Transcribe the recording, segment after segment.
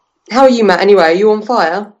How are you, Matt, anyway? Are you on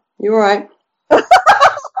fire? You alright?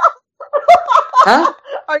 Huh?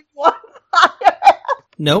 Are you on fire?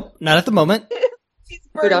 Nope, not at the moment.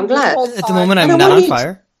 Good, I'm glad. At the moment, I'm not on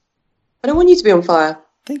fire. I don't want you to be on fire.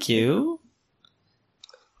 Thank you.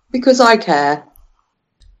 Because I care.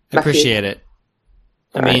 I appreciate it.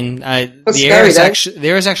 I mean, the air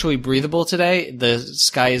is actually breathable today. The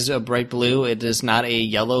sky is a bright blue. It is not a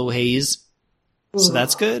yellow haze, so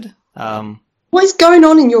that's good. What is going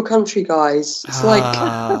on in your country, guys? It's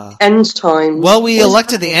like end times. Well, we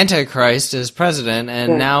elected the Antichrist as president,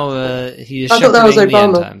 and now he is I thought that was shepherding the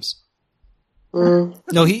end Obama. times.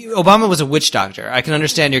 No, Obama was a witch doctor. I can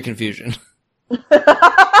understand your confusion.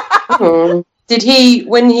 Did he,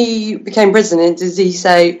 when he became president, does he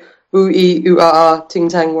say ooh-ee, ooh-ah-ah,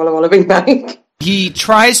 ting-tang, walla-walla, bing-bang? He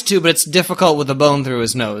tries to, but it's difficult with a bone through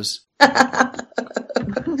his nose.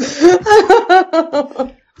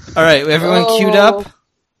 All right, everyone queued up?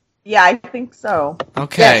 Yeah, I think so.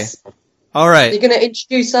 Okay. Yes. All right. You're going to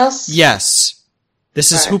introduce us? Yes.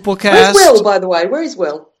 This is Hooplecast. Where's Will, by the way? Where is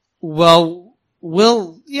Will? Well,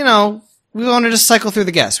 Will, we wanted to cycle through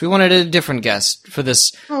the guests. We wanted a different guest for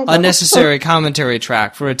this unnecessary commentary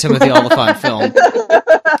track for a Timothy Oliphant film.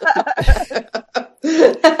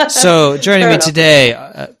 So, joining me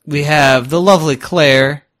today, we have the lovely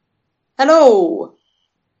Claire. Hello.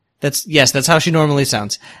 That's how she normally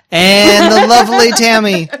sounds. And the lovely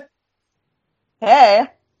Tammy. Hey.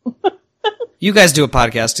 You guys do a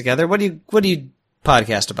podcast together. What do you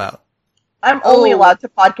podcast about? I'm only allowed to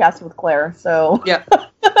podcast with Claire, so... Yeah.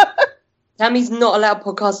 Tammy's not allowed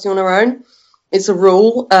podcasting on her own. It's a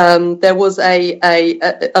rule. There was a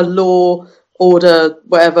law, order,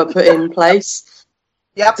 whatever, put in place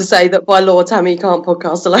to say that by law, Tammy can't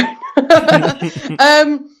podcast alone.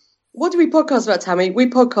 What do we podcast about, Tammy? We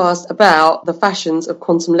podcast about the fashions of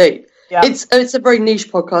Quantum Leap. Yeah. It's a very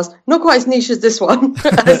niche podcast. Not quite as niche as this one, which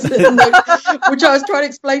I was trying to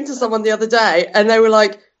explain to someone the other day, and they were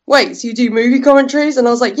like, wait, so you do movie commentaries? And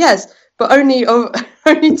I was like, yes, but only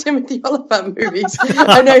Timothy Oliphant movies.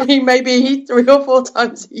 I know he maybe 3 or 4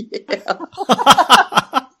 times a year.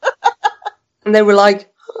 And they were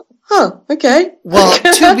like, huh, okay. Well,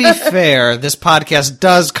 to be fair, this podcast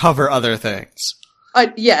does cover other things.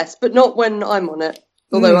 Yes, but not when I'm on it.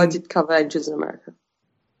 Although I did cover Angels in America.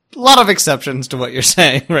 A lot of exceptions to what you're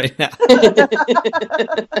saying right now.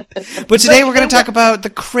 But today we're going to talk about The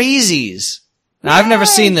Crazies. Now, I've never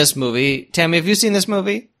seen this movie. Tammy, have you seen this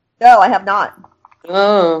movie? No, I have not.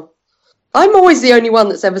 Oh. I'm always the only one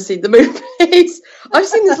that's ever seen the movies. I've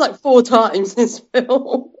seen this like 4 times, this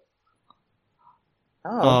film.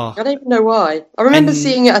 Oh. I don't even know why. I remember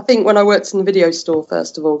seeing it, I think, when I worked in the video store,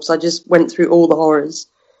 first of all, because I just went through all the horrors.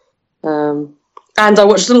 And I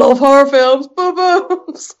watched a lot of horror films.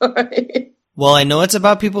 Boo-boo! Sorry. Well, I know it's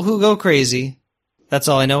about people who go crazy. That's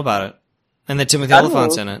all I know about it. And that Timothy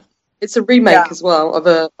Oliphant's in it. It's a remake as well of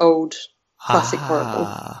an old classic horror film.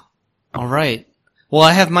 All right. Well,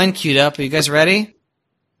 I have mine queued up. Are you guys ready?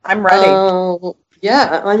 I'm ready.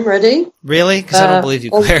 Yeah, I'm ready. Really? Because I don't believe you,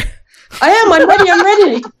 Claire. I am. I'm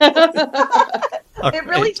ready. It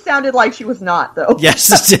really sounded like she was not, though.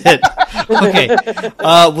 Yes, it did. Okay.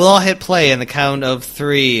 We'll all hit play in the count of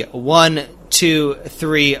 3. 1, 2,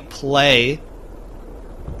 3, play.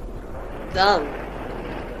 Done.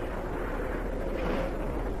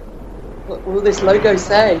 What will this logo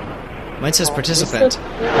say? Mine says participant.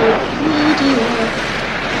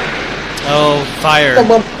 Oh, fire.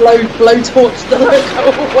 Someone blowtorch the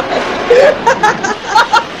logo away.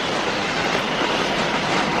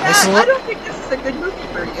 I don't think this is a good movie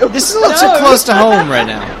for you. This is a little too close to home right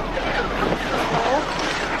now.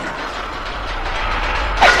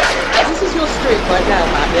 This is your street right now,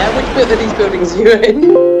 Matt, yeah? Which bit of these buildings are you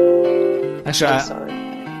in? Actually, I'm sorry.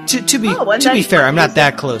 To be fair, I'm not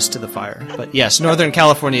that close to the fire. But yes, Northern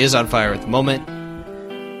California is on fire at the moment.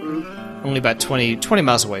 Only about 20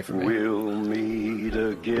 miles away from me. We'll meet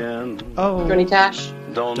again. Oh. Johnny Cash?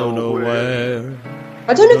 Don't know where.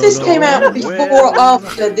 I don't know if this came out before or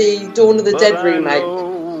after the Dawn of the Dead remake.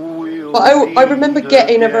 But I remember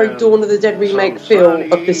getting a very Dawn of the Dead remake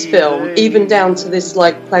feel of this film, even down to this,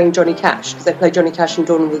 like, playing Johnny Cash, because they play Johnny Cash in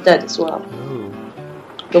Dawn of the Dead as well.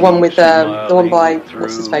 The one with, the one by,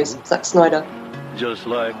 what's his face, Zack Snyder. Just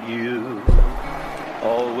like you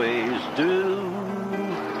always do.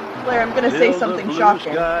 Claire, I'm going to say something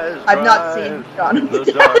shocking. I've not seen Dawn of the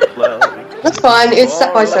Dead. That's fine, it's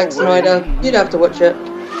set by Zack Snyder. You'd have to watch it.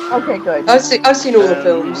 Okay, good. I've seen all the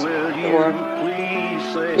films. Don't worry.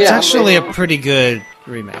 It's actually a pretty good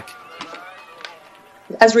remake.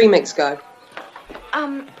 As remakes go.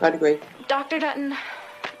 I'd agree. Dr. Dutton,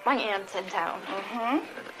 My aunt's in town. Mm-hmm.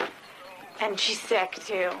 And she's sick,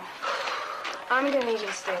 too. I'm gonna need you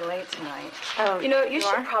to stay late tonight. Oh, you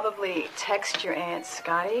should probably text your Aunt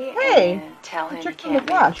Scotty Hey, and tell him you chick from can't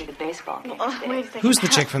the Flash. make it to the baseball game Oh, today. wait a second. Who's the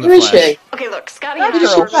chick from the Who is Flash? she? Okay, look, Scotty Where and did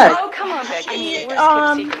she her... go? Oh, come on, Becky. She, We're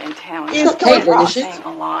kept secret in town. is not Caitlin, is she? Saying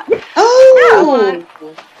a lot. Oh!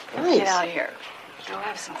 Get Nice. out of here. Go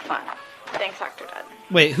have some fun. Thanks, Dr. Dud.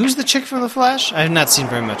 Wait, who's the chick from the Flash? I have not seen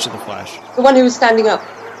very much of the Flash. The one who was standing up.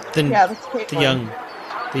 Yeah, that's Caitlin.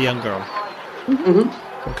 The young girl. Mm-hmm.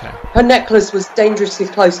 Okay. Her necklace was dangerously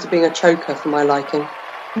close to being a choker for my liking.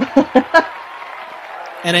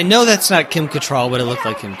 And I know that's not Kim Cattrall, but it looked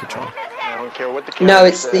like Kim Cattrall. I don't care what the No,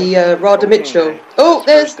 it's the Radha Mitchell. Oh,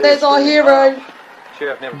 there's our hero.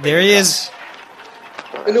 There he is.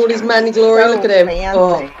 In all his manly glory, look at him.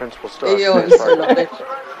 Oh, Principal Star. he's so lovely.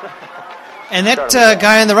 And that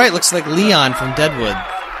guy on the right looks like Leon from Deadwood.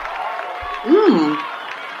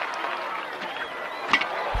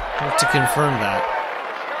 I have to confirm that.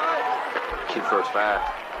 Keep first fat.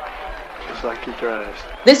 Just like he drives.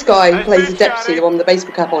 This guy who plays the deputy, the one with the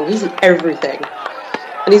baseball cap on, he's in everything.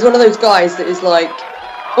 And he's one of those guys that is like,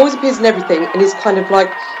 always appears in everything, and is kind of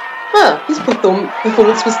like, his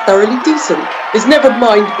performance was thoroughly decent. It's never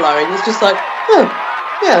mind-blowing, it's just like,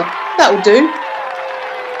 yeah, that'll do.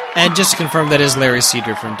 And just to confirm, that is Larry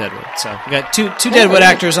Cedar from Deadwood. So we got two Deadwood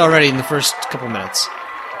actors already in the first couple minutes.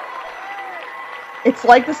 It's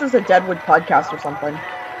like this is a Deadwood podcast or something.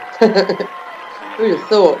 Who'd have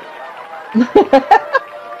thought?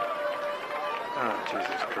 Oh,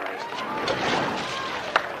 Jesus Christ.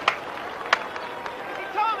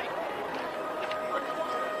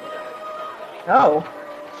 Oh.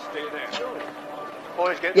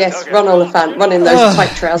 Boys, get Yes, run Oliphant, run in those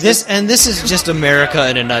tight trousers. This is just America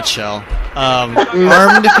in a nutshell.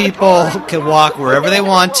 Armed people can walk wherever they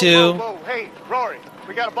want to. Whoa, hey, Rory,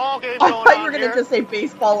 we got a ball game I going thought you on were going here. to just say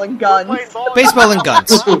baseball and guns. Baseball and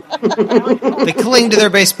guns. They cling to their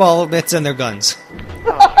baseball mitts and their guns.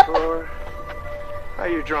 Rory, are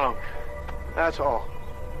you drunk? That's all.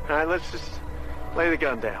 All right, let's just lay the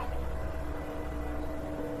gun down.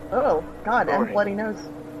 Oh, God, and Rory. bloody nose.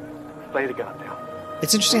 Lay the gun down.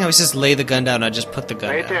 It's interesting how he says lay the gun down, I just put the gun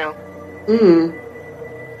Lay it down. down.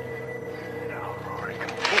 No, Rory, come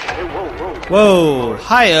on. Hey, whoa. Whoa,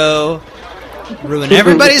 hi-oh. Ruin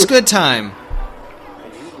everybody's good time.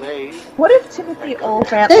 You lay. What if Timothy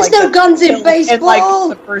Olyphant... There's no gets guns in killed baseball!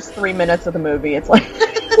 In, the first 3 minutes of the movie, it's like...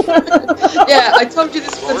 Yeah, I told you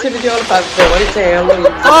this was the Timothy Oliphant film. I didn't say how long it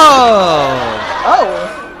was. Oh!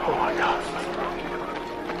 Oh! Oh, my God.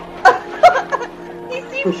 He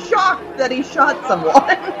seems shocked that he shot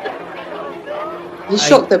someone. He's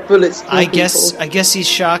shocked that bullets kill I guess people. he's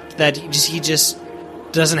shocked that he just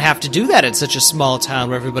doesn't have to do that in such a small town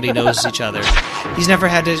where everybody knows each other. He's never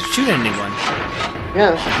had to shoot anyone.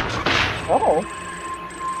 Yeah. Oh.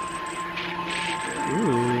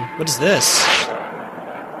 Ooh, what is this?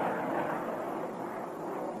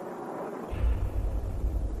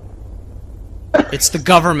 It's the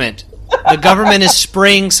government. The government is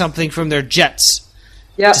spraying something from their jets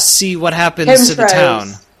Yep. to see what happens to the town.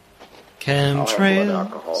 Chemtrails. I'll have blood Chemtrails.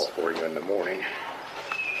 alcohol for you in the morning.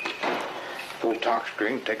 Full tox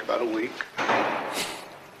screen take about a week.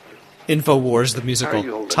 Infowars, the How are you musical.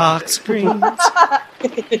 holding Talk up, screens.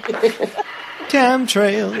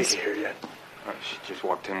 Chemtrails. Here yet? She just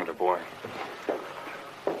walked in with her boy.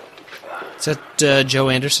 Is that Joe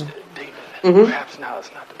Anderson? Perhaps now is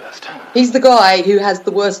not the best time. He's the guy who has the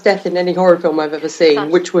worst death in any horror film I've ever seen,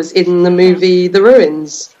 which was in the movie The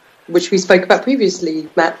Ruins, which we spoke about previously,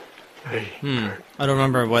 Matt. I don't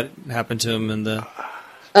remember what happened to him in the...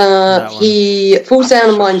 That one. He falls down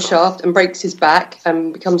a mine shaft and breaks his back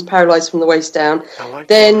and becomes paralysed from the waist down.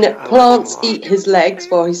 Then plants eat his legs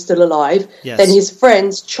while he's still alive. Yes. Then his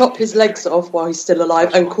friends chop his legs off while he's still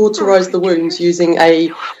alive and cauterise the wounds using a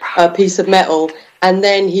piece of metal. And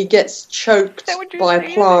then he gets choked by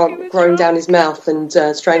a plant growing down his mouth and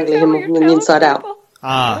strangling him from the inside out.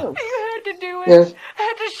 Ah. You had to do it. Yeah. I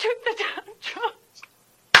had to shoot the town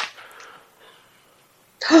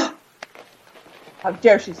drunk. How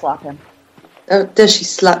dare she slap him? Oh, does she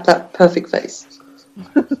slap that perfect face?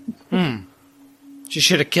 She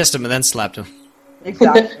should have kissed him and then slapped him.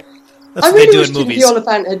 Exactly. That's I what really they do wish in Timothy movies.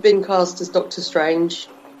 Oliphant had been cast as Doctor Strange.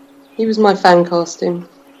 He was my fan casting.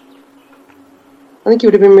 I think he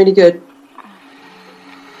would have been really good.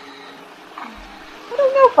 I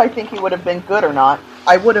don't know if I think he would have been good or not.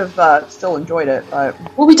 I would have still enjoyed it, but...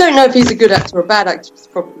 Well, we don't know if he's a good actor or a bad actor. It's a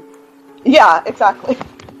problem. Yeah, exactly.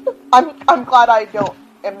 I'm glad I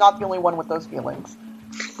am not the only one with those feelings.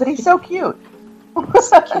 But he's so cute.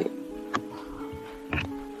 Cute.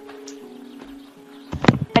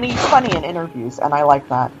 And he's funny in interviews, and I like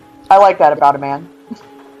that. I like that about a man.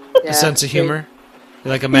 A sense of humor? You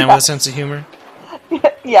like a man with a sense of humor?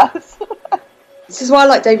 Yes. This is why I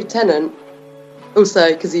like David Tennant. Also,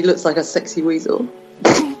 because he looks like a sexy weasel.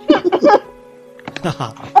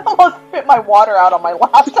 I almost spit my water out on my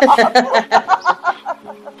laptop.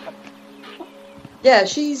 Yeah,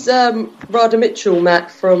 she's Radha Mitchell,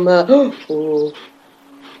 Matt, from...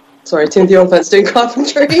 Sorry, Timothy Olyphant's doing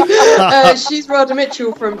carpentry. She's Radha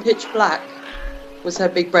Mitchell from Pitch Black. Was her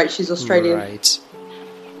big break. She's Australian. Right.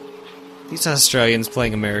 These Australians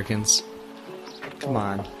playing Americans. Come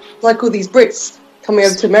on. Like all these Brits coming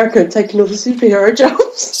over to America and taking all the superhero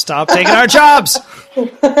jobs. Stop taking our jobs!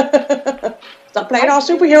 Stop playing our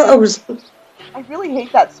superheroes. I really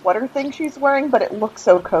hate that sweater thing she's wearing, but it looks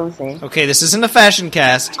so cozy. Okay, this isn't a fashion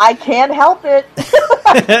cast. I can't help it.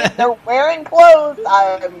 They're wearing clothes.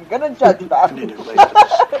 I'm gonna judge them.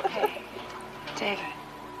 Hey, David.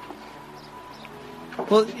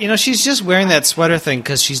 Well, she's just wearing that sweater thing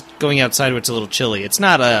because she's going outside where it's a little chilly. It's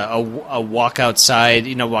not a walk outside,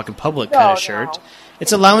 walk in public kind of shirt. No.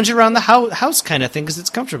 It's a lounge around the house kind of thing because it's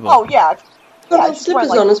comfortable. Oh, yeah. Got slippers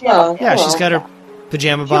on as well. Yeah, she's got her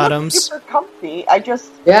pajama bottoms. Super comfy.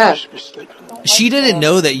 Yeah. She didn't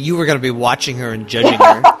know that you were going to be watching her and judging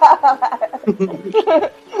her.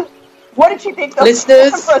 What did she think those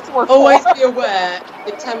listeners, were for? always be aware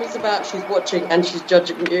if Tammy's about, she's watching and she's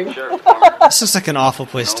judging you. Sure. This is like an awful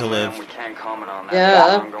place to live. We can't comment on that.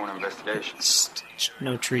 Yeah. Ongoing investigation.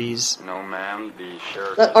 No trees. No, ma'am. The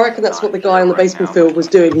sheriff. I reckon that's what the guy on the baseball field was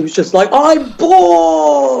doing. He was just like, I'm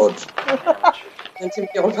bored! And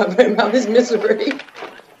Timothy Olyphant put him out of his misery.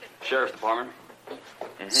 Sheriff's Department.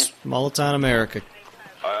 Small town America.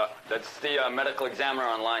 That's the medical examiner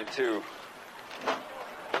on line 2.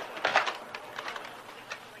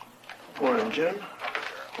 Morning, Jim.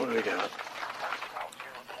 What do we got?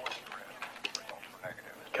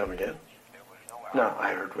 Come again? No,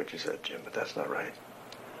 I heard what you said, Jim, but that's not right.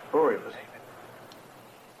 Rory was...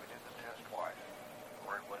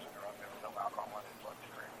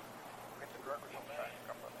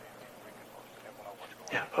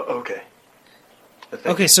 Yeah, okay.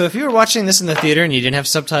 Okay, so if you were watching this in the theater and you didn't have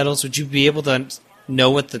subtitles, would you be able to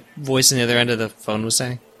know what the voice on the other end of the phone was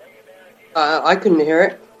saying? I couldn't hear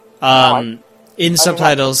it. In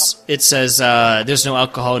subtitles, it says there's no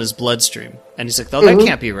alcohol in his bloodstream. And he's like, oh, that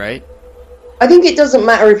can't be right. I think it doesn't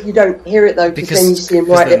matter if you don't hear it, though, because then you see him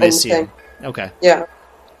write it on the thing. Okay. Yeah.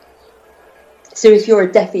 So if you're a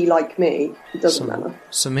deafie like me, it doesn't matter.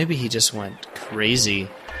 So maybe he just went crazy. ...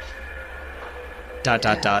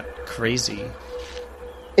 Crazy.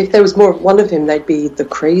 If there was more of one of him, they'd be the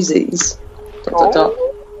crazies. ...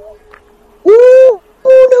 Woo!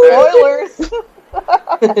 Oh, no! Spoilers!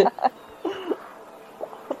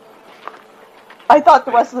 I thought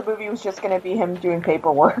the rest of the movie was just going to be him doing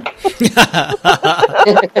paperwork.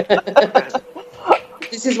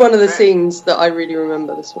 This is one of the scenes that I really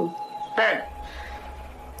remember, this one. Ben!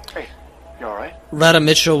 Hey, you alright? Radha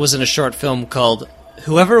Mitchell was in a short film called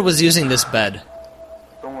Whoever Was Using This Bed.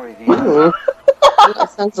 Don't worry, Ooh. I like the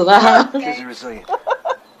sounds of that. Kids are resilient.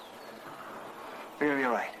 You're gonna be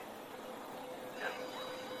alright.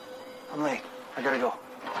 I'm late. I gotta go.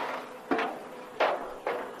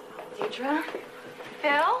 Deidre?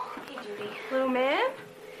 Phil? Hey, Judy. Little man?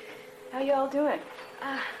 How you all doing?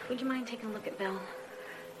 Would you mind taking a look at Bill?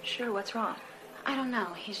 Sure, what's wrong? I don't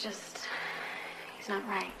know. He's not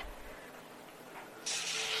right.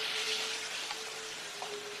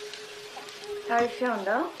 How are you feeling,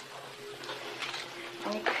 Bill?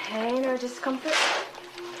 Any pain or discomfort?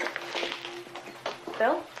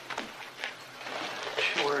 Bill?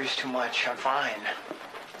 She worries too much. I'm fine.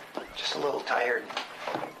 Just a little tired.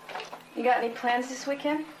 You got any plans this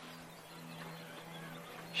weekend?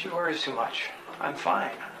 She worries too much. I'm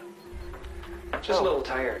fine. Just a little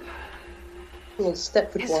tired. Yeah,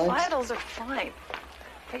 Stepford His Wives. vitals are fine.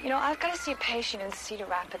 But, I've got to see a patient in Cedar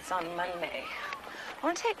Rapids on Monday. I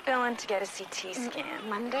want to take Bill in to get a CT scan.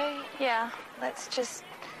 Monday? Yeah, let's just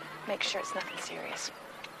make sure it's nothing serious.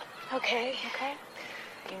 Okay. Okay?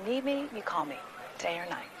 If you need me, you call me, day or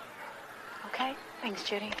night. Okay? Thanks,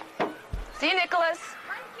 Judy. See you, Nicholas.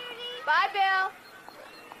 Bye, Bill.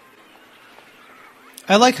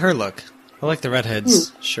 I like her look. I like the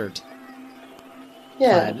redhead's shirt.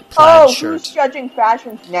 Yeah. Plaid Oh, shirt. who's judging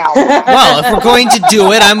fashions now? Well, if we're going to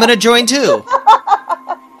do it, I'm going to join too.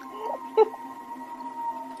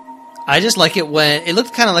 I just like it when... It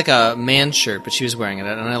looked kind of like a man's shirt, but she was wearing it.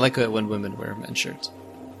 And I like it when women wear men's shirts.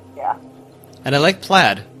 Yeah. And I like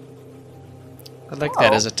plaid. I like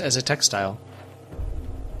that as a textile.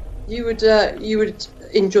 You would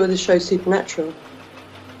enjoy the show Supernatural.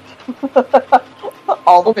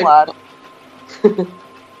 All the plaid.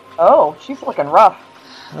 Oh, she's looking rough.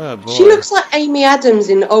 Oh, boy. She looks like Amy Adams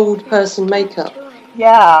in old person makeup.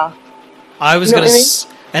 Yeah. I was gonna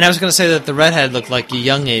say that the redhead looked like a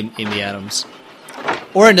young Amy Adams,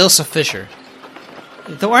 or an Ilsa Fisher.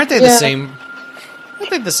 Though aren't they the same? Aren't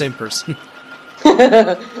they the same person?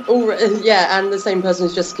 Yeah, and the same person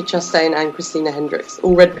as Jessica Chastain and Christina Hendricks.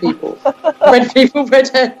 All red people.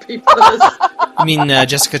 Red-haired people. I mean,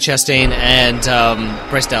 Jessica Chastain and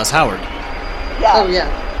Bryce Dallas Howard. Yeah. Oh, yeah.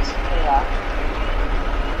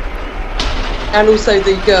 And also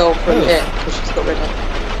the girl from It, because she's got red hair.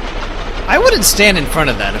 I wouldn't stand in front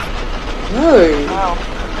of that. No. Wow.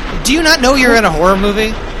 Do you not know you're in a horror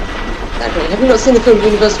movie? Exactly. Have you not seen the film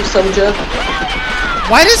Universal Soldier?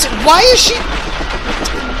 Why is she...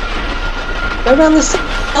 Go around the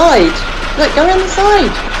side. Look, go around the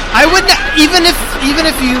side. I would not... Even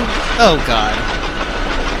if you... Oh, God.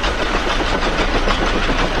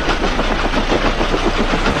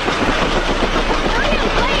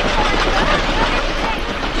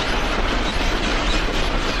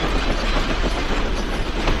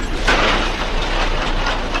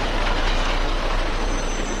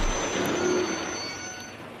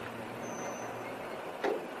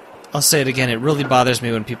 I'll say it again, it really bothers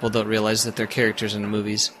me when people don't realize that they're characters in the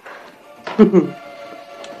movies.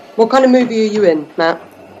 What kind of movie are you in, Matt?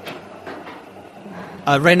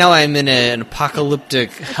 Right now I'm in an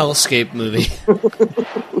apocalyptic hellscape movie.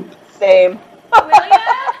 Same.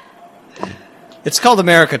 It's called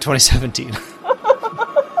America 2017.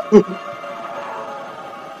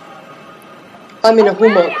 I'm in a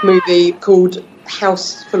Hallmark movie called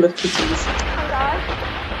House Full of Kitties.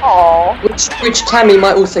 Aww. Which Tammy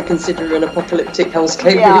might also consider an apocalyptic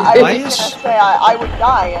hellscape movie. I was gonna say I would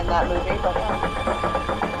die in that movie, but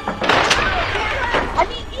I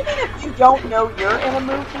mean, even if you don't know you're in a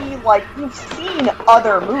movie, like, you've seen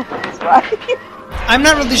other movies, right? I'm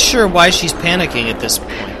not really sure why she's panicking at this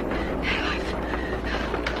point.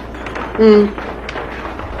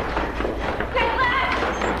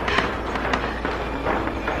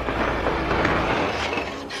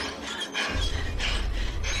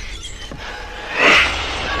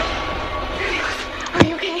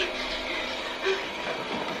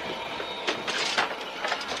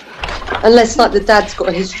 Unless, like, the dad's got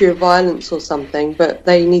a history of violence or something, but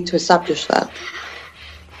they need to establish that.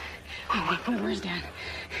 Where's Dad?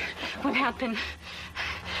 What happened?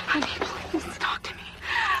 Honey, please talk to me.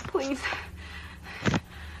 Please.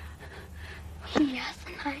 He has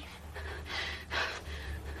a knife.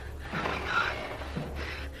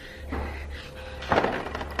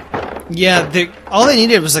 Yeah, all they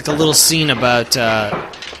needed was like a little scene about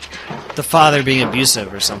the father being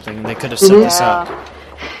abusive or something. They could have set this up.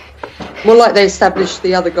 More like they established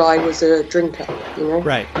the other guy was a drinker, you know?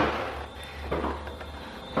 Right.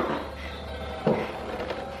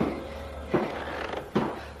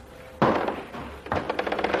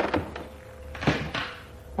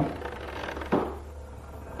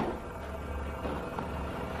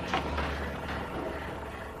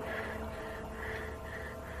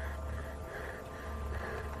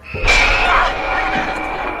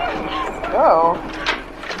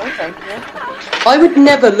 I would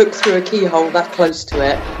never look through a keyhole that close to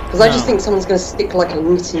it, because I just think someone's going to stick like a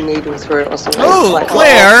knitting needle through it or something. Oh, like,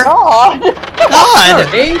 Claire! Oh, God!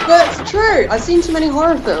 Sorry, but it's true. I've seen too many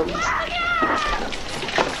horror films.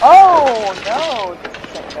 Oh, no, this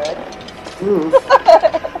isn't good.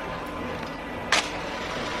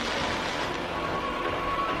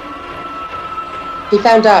 He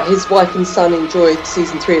found out his wife and son enjoyed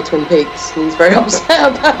season 3 of Twin Peaks, and he's very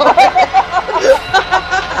upset about it.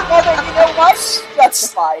 You know what?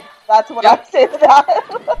 Justified. That's what I say to that.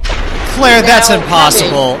 Claire, that's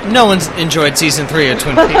impossible. No one's enjoyed season 3 of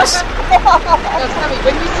Twin Peaks. Sammy,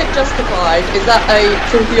 when you said Justified, is that a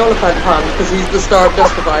Timothy Olyphant pun? Because he's the star of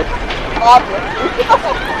Justified.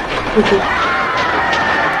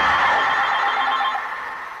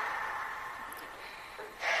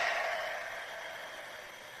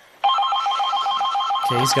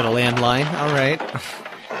 Okay, he's got a landline. All right.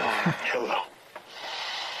 Hello.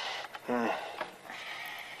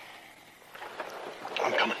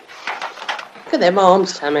 I'm coming. Look at them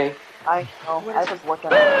arms, Tammy. I know. I was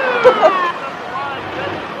looking. I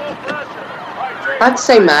have to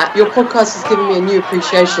say, Matt, your podcast has given me a new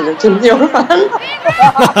appreciation of Timothy Olyphant.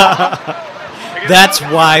 That's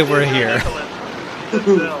why we're here.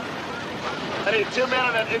 I need 2 men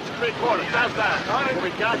on that inch and 3/4 southbound. What we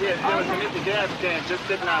got here is there was an empty gas can just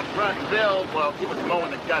sitting out front, and Bill, well, he was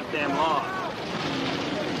mowing the goddamn lawn.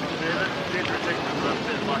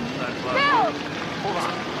 Bill!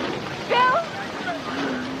 Bill!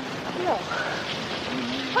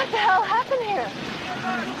 What the hell happened here?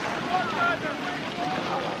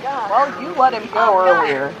 Oh my God. Well, you let him go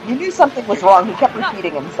earlier. You knew something was wrong. He kept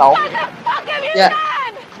repeating himself. What the fuck have you Yeah.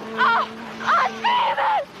 done? Oh, damn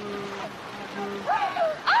it!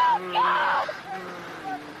 Oh, God!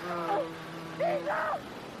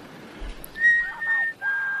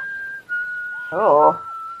 Oh.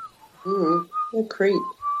 What a creep.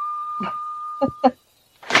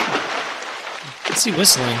 What's he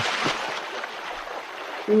whistling?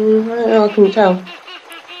 I can tell.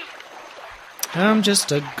 I'm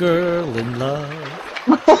just a girl in love.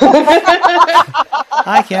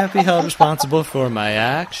 I can't be held responsible for my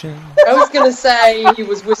actions. I was going to say he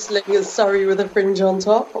was whistling as Surrey with a fringe on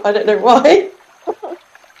top. I don't know why.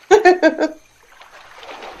 The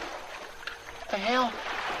hell?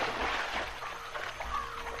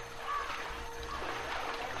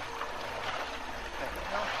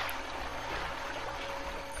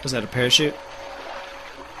 Was that a parachute?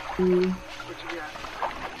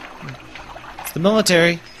 It's the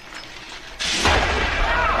military.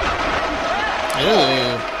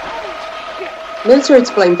 Ooh. Military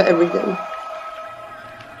to blame for everything.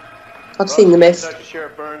 I've seen the mist. Dr.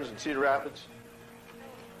 Sheriff Burns in Cedar Rapids.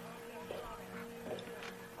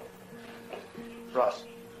 Russ.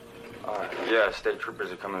 Yeah, state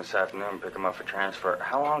troopers are coming this afternoon, pick him up for transfer.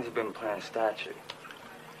 How long has he been playing statue?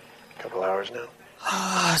 A couple hours now.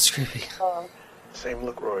 Ah, that's creepy. Same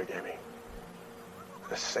look Rory gave me.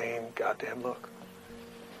 The same goddamn look.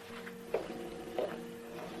 You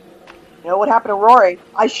know what happened to Rory?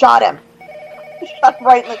 I shot him. I shot him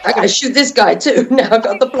right in the I'm going to shoot this guy too. Now I've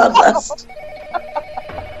got the bloodlust.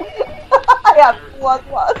 I have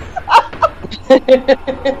bloodlust.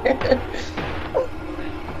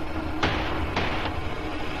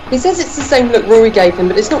 He says it's the same look Rory gave him,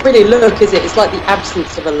 but it's not really a look, is it? It's like the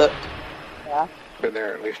absence of a look. Yeah. Been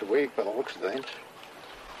there at least a week by the looks of things.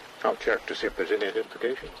 I'll check to see if there's any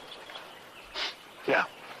identification. Yeah.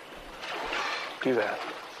 Do that.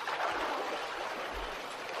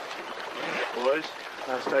 Boys,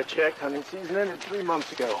 last I checked, hunting season ended 3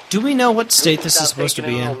 months ago. Do we know what state this is supposed to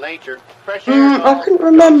be in? I couldn't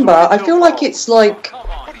remember. I feel like it's like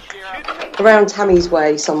around Tammy's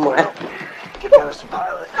Way somewhere.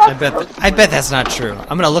 I bet that's not true.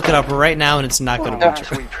 I'm gonna look it up right now, and it's not gonna be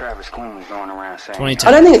true. Travis Quinn was going around saying 2010.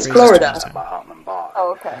 I don't think it's Florida.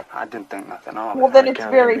 Oh, okay. I didn't think nothing of it. Well, then it's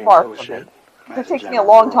very far from me. It takes me a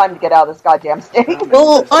long time to get out of this goddamn state.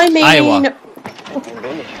 Well, I mean... Iowa.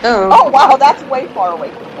 Oh, wow, that's way far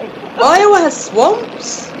away from me. Iowa has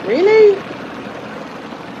swamps? Really?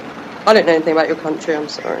 I don't know anything about your country, I'm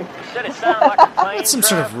sorry. Said it sounded like a plane. It's some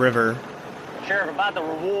sort of river. Sheriff, about the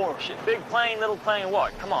reward. Shit, big plane, little plane,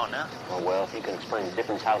 what? Come on now. Well, if you can explain the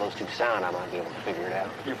difference how those two sound, I might be able to figure it out.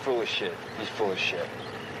 You're full of shit. He's full of shit.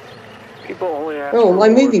 People only ask Oh, for my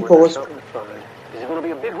reward movie when there's paused. something fun. Is it going to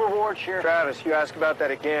be a big reward, Sheriff? Travis, you ask about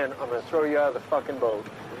that again, I'm going to throw you out of the fucking boat.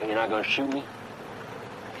 And you're not going to shoot me?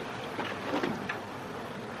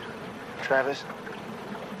 Travis?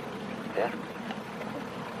 Yeah?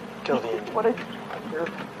 Till the end. What a...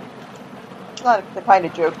 It's not the kind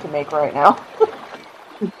of joke to make right now.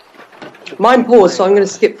 Mine paused, so I'm going to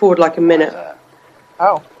skip forward like a minute.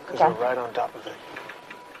 Oh, Because okay. we're right on top of it.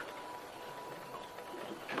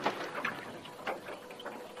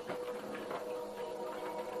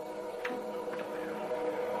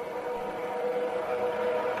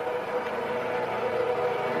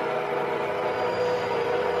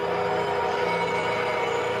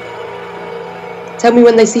 Tell me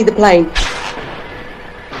when they see the plane.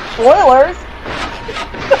 Spoilers!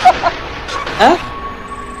 Huh?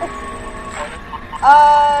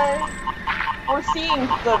 We're seeing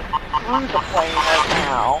through the plane right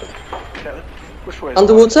now. Which way?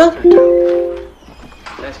 Underwater?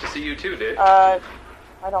 Nice to see you too, dude. I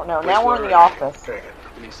don't know. Now we're in the office. Give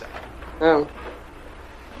me a second. Oh.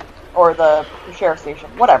 Or the sheriff's station.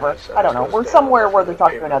 Whatever. I don't know. We're somewhere where they're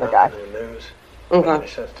talking to another guy. Okay. Any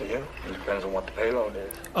sense to you? It depends on what the payload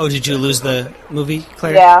is. Oh, did you lose the movie,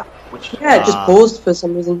 Claire? Yeah. Yeah, it just paused for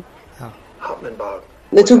some reason. Hopman Bog.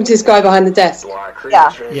 They're talking to this guy behind the desk.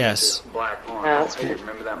 Yeah. Yes. Black Horn. Yeah, that's Hey, good.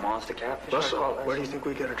 remember that monster catfish? Russell, where do you think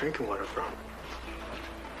we get our drinking water from?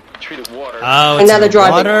 Treated water. Oh, And it's now they're in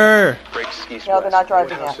driving. water. Breaks east No, they're not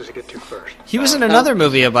driving What house yet. does it get to first? He was in another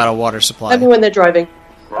movie about a water supply. Tell me when they're driving.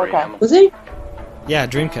 Okay. Was he? Yeah,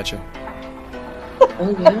 Dreamcatcher.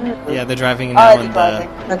 Oh, yeah. Yeah, they're driving now they're in driving.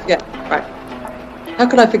 I forget. Right. How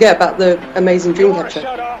could I forget about the amazing Dreamcatcher?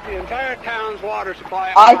 Shut off the entire town's water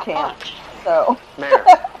supply. I can't. So. Mayor,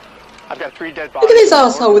 I've got 3 dead bodies. Look at this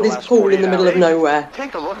asshole with his pool in the middle of nowhere.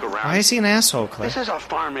 Take a look around. Why is he an asshole, Claire? This is a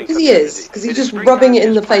farming Because he is. Because he's just rubbing it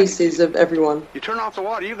in the faces of everyone. You turn off the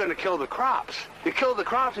water, you're going to kill the crops. You kill the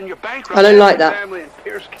crops and you're bankrupt. I don't like that. Family in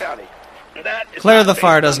Pierce County. Claire the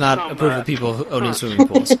Far does not approve of people owning swimming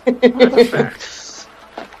pools.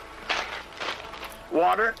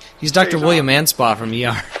 Water. He's Dr. William Anspaugh from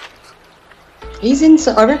ER. He's in.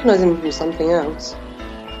 I recognise him from something else.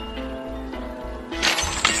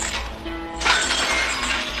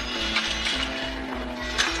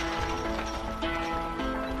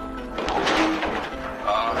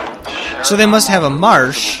 So they must have a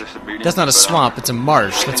marsh. That's not a swamp, it's a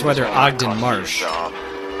marsh. That's why they're Ogden Marsh.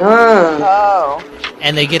 Oh.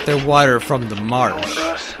 And they get their water from the marsh.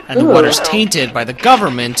 And the water's tainted by the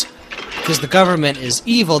government, because the government is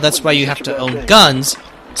evil. That's why you have to own guns,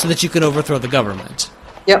 so that you can overthrow the government.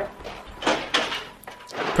 Yep.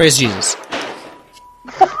 Praise Jesus.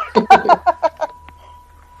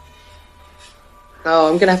 Oh,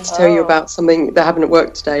 I'm going to have to tell you about something that happened at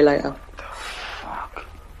work today later.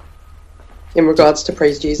 In regards to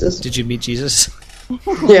Praise Jesus. Did you meet Jesus?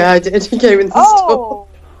 Yeah, I did. He came in the store.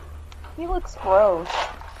 He looks gross.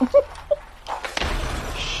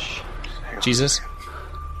 Jesus?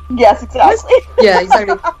 Yes, exactly. Yeah,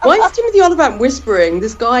 exactly. Why is Timothy Oliphant whispering?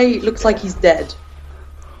 This guy looks like he's dead.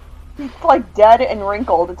 He's like dead and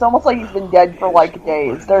wrinkled. It's almost like he's been dead for like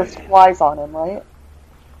days. There's flies on him, right?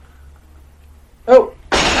 Oh.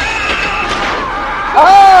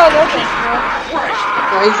 Oh, that's it.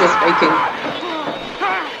 Why is this faking?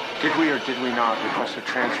 Did we or did we not request a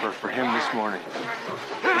transfer for him this morning?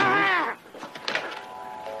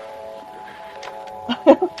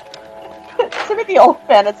 Timothy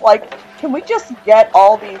Oliphant, it's like, can we just get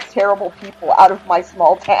all these terrible people out of my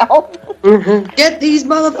small town? Mm-hmm. Get these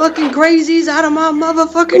motherfucking crazies out of my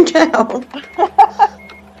motherfucking town.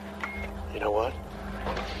 You know what?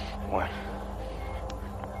 What?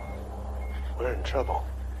 We're in trouble.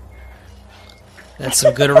 That's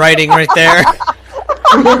some good writing right there.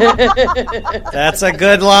 That's a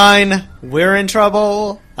good line. We're in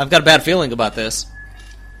trouble. I've got a bad feeling about this.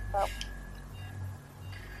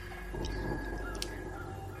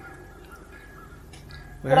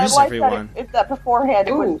 Where is everyone? If that beforehand,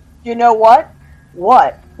 it was, you know what?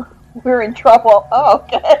 What? We're in trouble. Oh,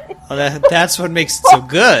 okay. Oh, that's what makes it so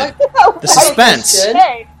good. The suspense.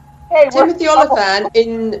 Hey, Timothy Oliphant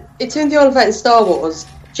in Star Wars,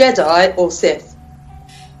 Jedi or Sith?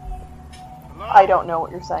 I don't know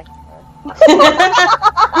what you're saying.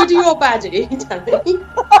 Goodie or baddie? Tell me.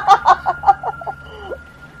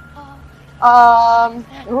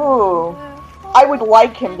 Ooh. I would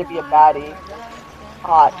like him to be a baddie.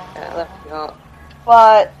 Hot. Yeah, that'd be hot.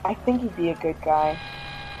 But I think he'd be a good guy.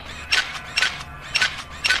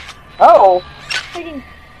 Oh, taking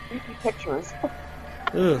creepy pictures.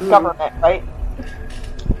 Government, right?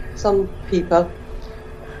 Some people.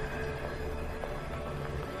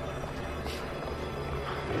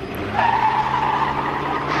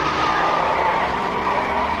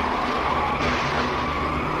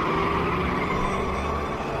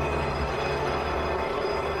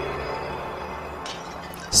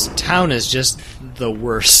 This town is just the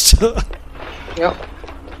worst. Yep.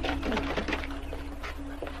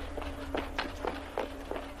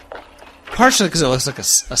 Partially because it looks like a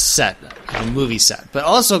set, a movie set, but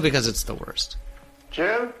also because it's the worst.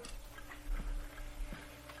 Jim?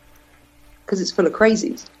 Because it's full of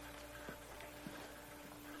crazies.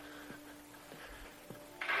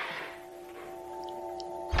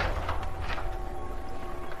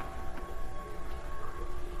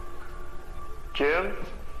 Jim?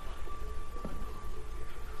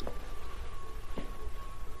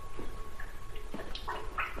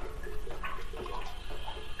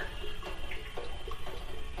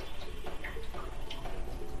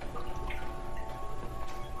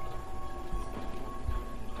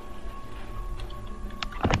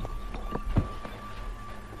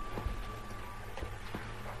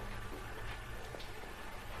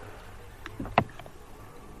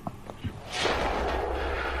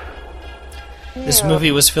 This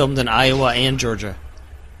movie was filmed in Iowa and Georgia.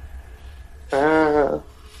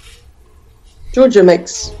 Georgia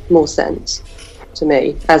makes more sense to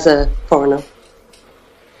me as a foreigner.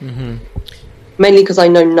 Mm-hmm. Mainly because I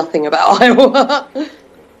know nothing about Iowa.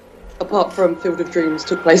 Apart from Field of Dreams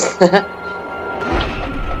took place there.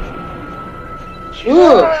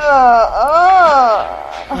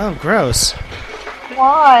 Oh, gross.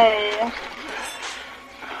 Why?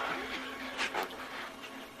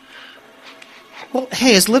 Well,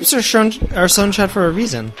 hey, his lips are sewn shut for a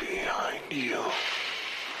reason. Behind you.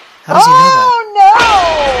 How does he know that?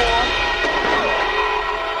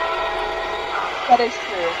 That is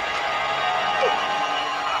true.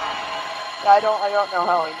 I don't know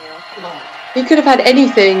how he knew. He could have had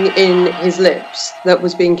anything in his lips that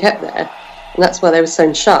was being kept there, and that's why they were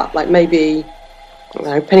sewn shut. Like maybe, I don't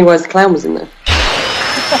know, Pennywise the Clown was in there.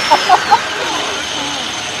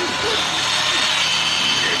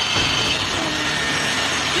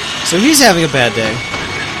 So he's having a bad day.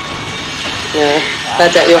 Yeah,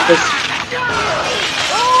 bad day at the office.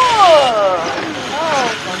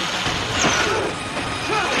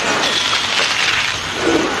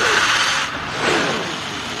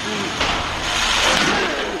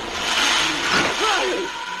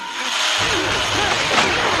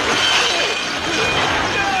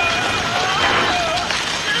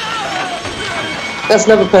 That's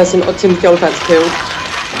another person Timothy Olyphant's killed.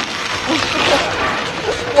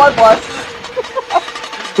 Bloodlust.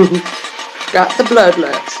 Got the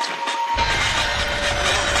bloodlust.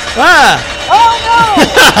 Ah! Oh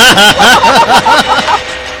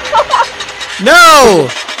No!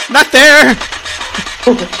 Not there!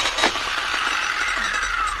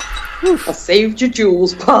 I saved your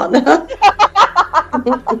jewels, partner.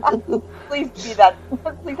 Please be that.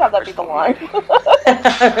 Please have that be the line.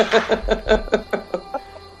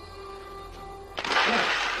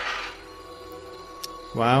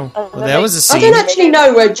 Wow. Well, that was a scene. I don't actually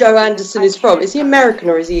know where Joe Anderson is from. Is he American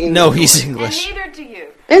or is he English? No, he's English. And neither do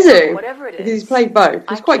you. Is he? Whatever it is. Because he's played both.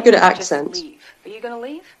 He's quite good at accents. Leave. Are you going to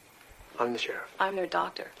leave? I'm the sheriff. I'm their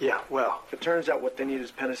doctor. Yeah, well, if it turns out what they need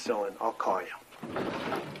is penicillin, I'll call you.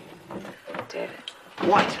 David.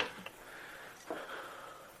 What?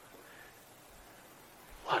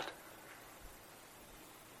 What?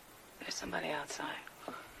 There's somebody outside.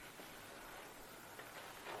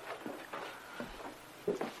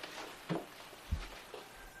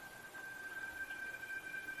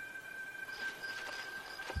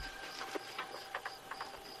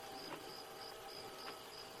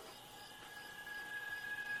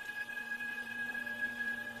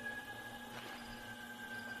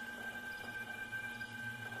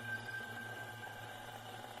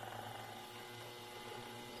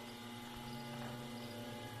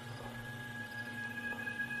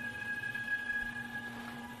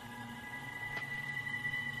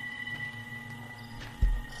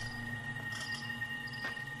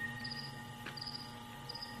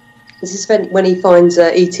 This is when he finds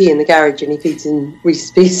E.T. in the garage and he feeds him Reese's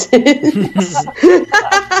Pieces.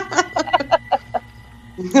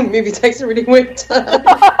 The movie takes a really weird turn.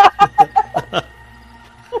 I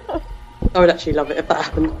would actually love it if that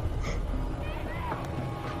happened.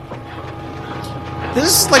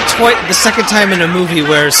 This is like the second time in a movie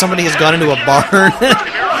where somebody has gone into a barn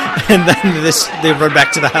and then they run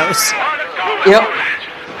back to the house. Yep.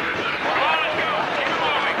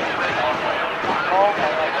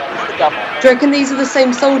 Do you reckon these are the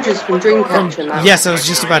same soldiers from Dreamcatcher now? Yes, I was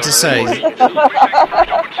just about to say.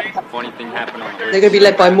 Funny thing happened on They're going to be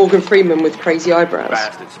led by Morgan Freeman with crazy eyebrows.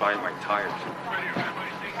 Bastards fighting my tires.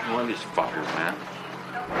 One of these fuckers, man.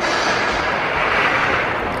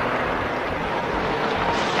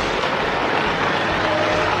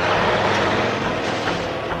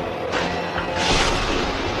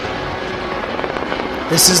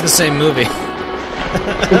 This is the same movie.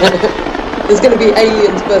 There's going to be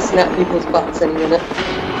aliens bursting out people's butts any minute.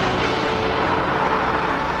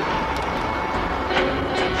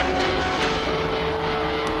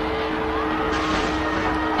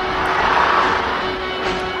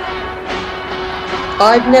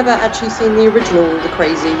 I've never actually seen the original The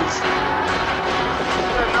Crazies.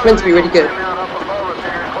 It's meant to be really good.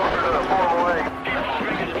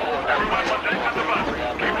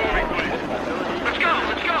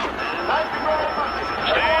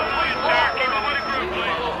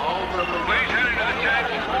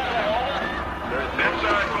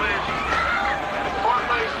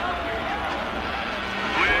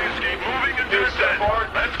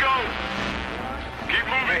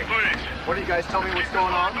 What do you guys tell me what's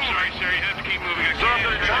going on? Sorry, sir, you have to keep moving.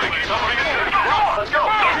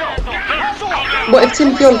 What if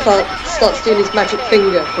Timothy Olyphant starts doing his magic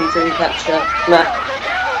finger from Dreamcatcher, Matt?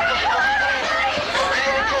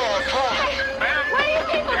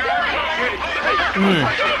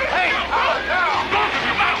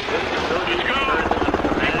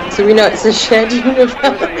 So we know it's a shared universe.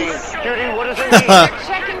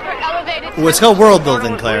 Well, it's called world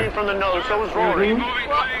building, Claire.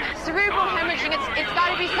 Cerebral hemorrhaging, it's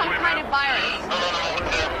got to be some kind of virus.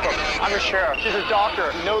 I'm a sheriff. She's a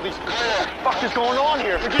doctor. You know these. What the fuck is going on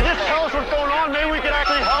here? Would you just tell us what's going on? Maybe we could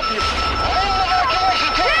actually help you.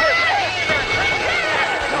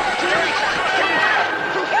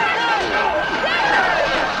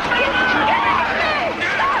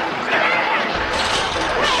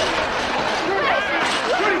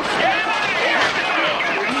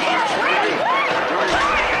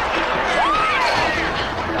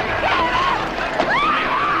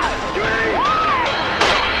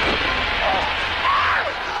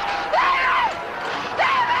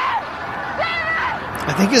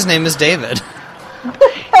 think his name is David.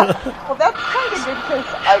 Well, that's kind of good because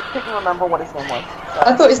I couldn't remember what his name was. So.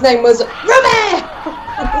 I thought his name was Ruby!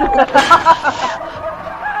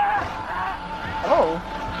 Oh.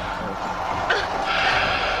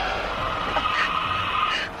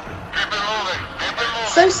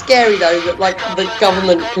 So scary though that like the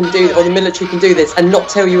government can do, or the military can do this and not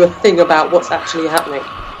tell you a thing about what's actually happening.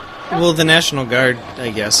 Well, the National Guard,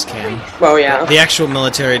 I guess, can. Well, yeah. The actual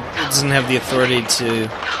military doesn't have the authority to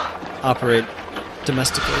operate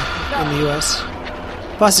domestically in the U.S.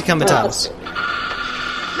 Posse Comitatus.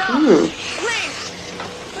 No! Please!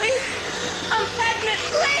 Please! I'm pregnant!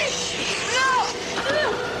 Please! No!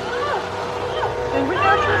 Did we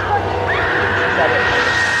know she was pregnant?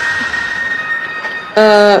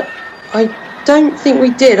 I don't think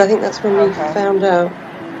we did. I think that's when we found out.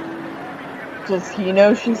 Does he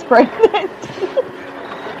know she's pregnant?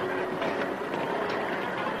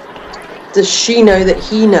 Does she know that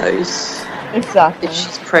he knows? Exactly. If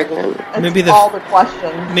she's pregnant. Maybe all the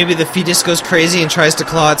questions. Maybe the fetus goes crazy and tries to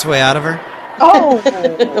claw its way out of her. Oh, oh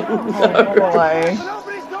boy.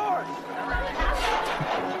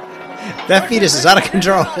 That fetus is out of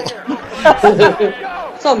control.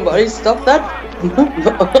 Somebody stop that.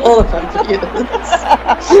 Oliphant fetus.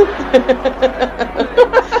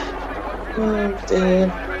 Oh dear.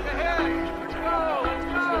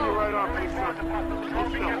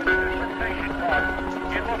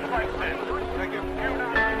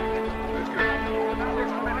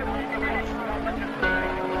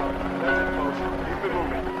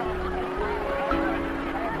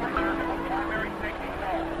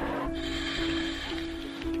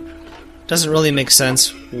 Doesn't really make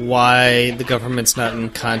sense why the government's not in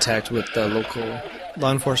contact with the local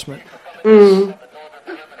law enforcement. Mm.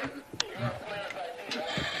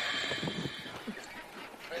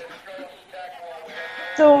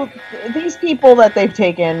 So these people that they've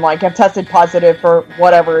taken, like, have tested positive for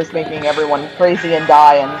whatever is making everyone crazy and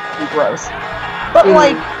die and be gross. But,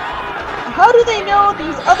 like, how do they know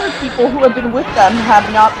these other people who have been with them have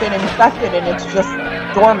not been infected and it's just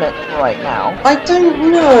dormant right now? I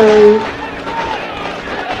don't know.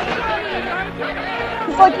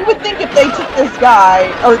 It's like, you would think if they took this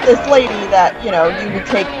guy, or this lady, that, you know, you would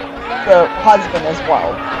take the husband as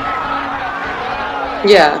well.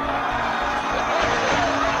 Yeah.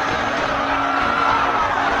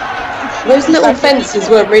 Those little fences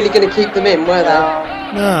weren't really going to keep them in, were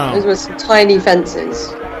they? No. Those were some tiny fences.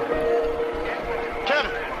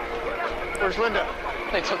 Kevin! Where's Linda?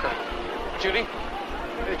 They took her. Judy?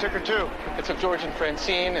 They took her too. They took George and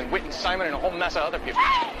Francine and Whit and Simon and a whole mess of other people.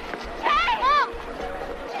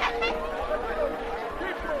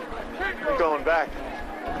 We're going back.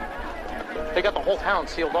 They got the whole town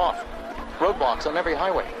sealed off. Roadblocks on every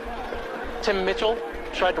highway. Tim Mitchell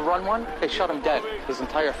tried to run one. They shot him dead. His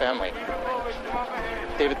entire family.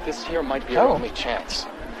 David, this here might be our only chance.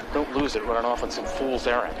 Don't lose it running off on some fool's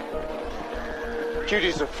errand.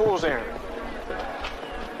 Judy's a fool's errand.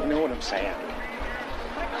 You know what I'm saying?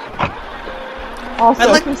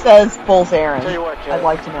 Also, who says fool's errand? Tell you what, Kevin, I'd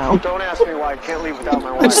like to know. Don't ask me why I can't leave without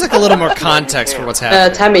my wife. I'd just like a little more context for what's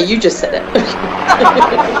happening. Tammy, you just said it.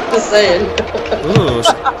 Just saying. Ooh.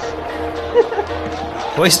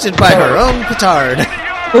 Hoisted by her own petard.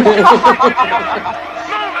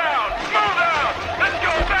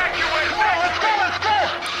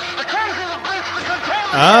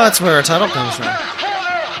 Oh, that's where our title comes from.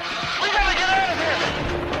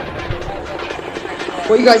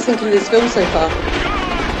 What are you guys thinking of this film so far?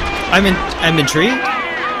 I'm intrigued.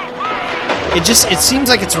 It seems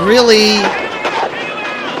like it's really,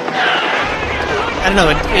 I don't know,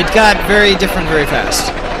 it got very different very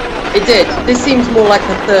fast. It did. This seems more like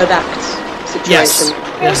a third act situation.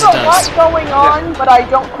 There's a lot going on, but I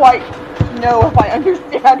don't quite know if I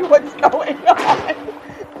understand what's going on.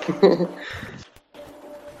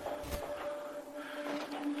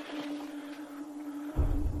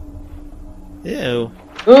 Ew.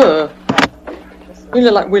 Ugh. You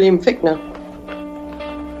look like William Fichtner.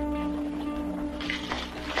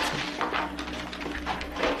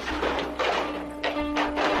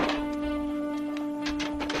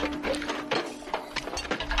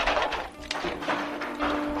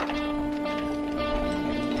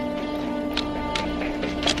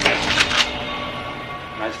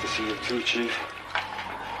 Nice to see you too, Chief.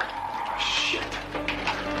 Shit.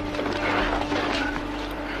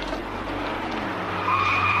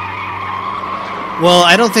 Well,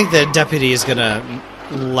 I don't think the deputy is gonna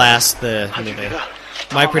last the movie.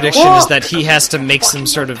 My prediction is that he has to make some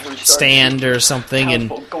sort of stand or something,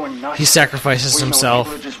 and he sacrifices himself,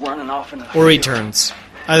 or he turns.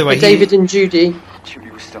 Either way, David and Judy.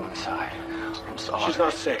 Judy was still inside. I'm sorry. She's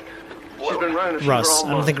not sick. She's been running a fever Russ. all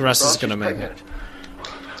I don't think month. Russ is going to make it.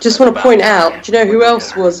 Just want to point out, do you know who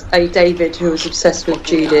else was a David who was obsessed with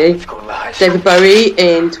Judy? David Bowie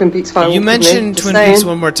in Twin Peaks Final. You mentioned Twin Peaks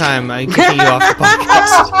one more time, I'm kicking you off the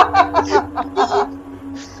podcast.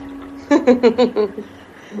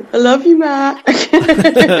 I love you, Matt.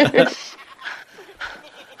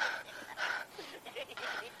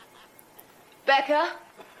 Becca?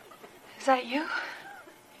 Is that you?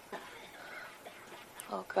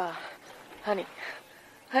 Oh, God. Honey,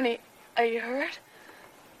 are you hurt?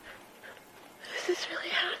 Is this really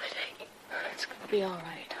happening? It's gonna be all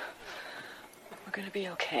right. We're gonna be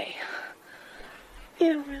okay.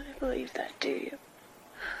 You don't really believe that, do you?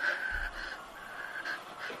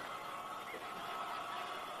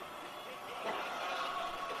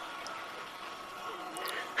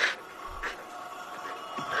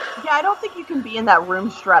 Yeah, I don't think you can be in that room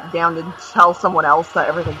strapped down to tell someone else that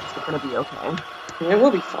everything's going to be okay. Yeah,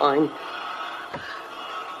 we'll be fine.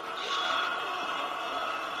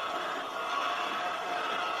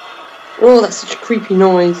 Oh, that's such a creepy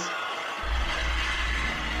noise.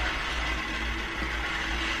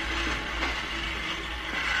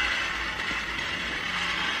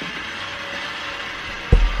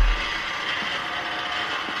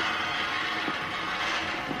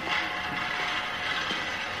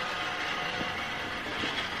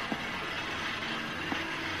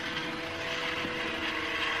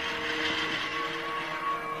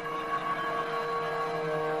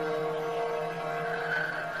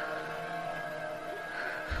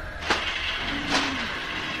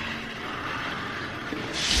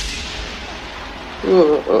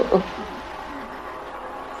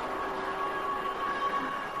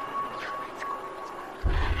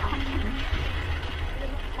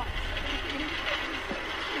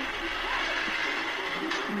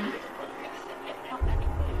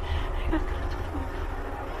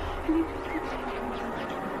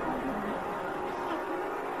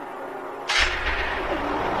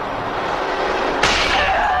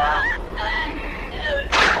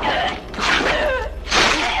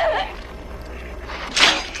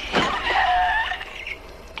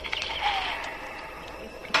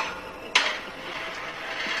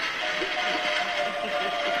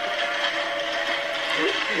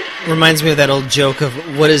 Reminds me of that old joke of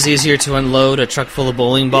what is easier to unload, a truck full of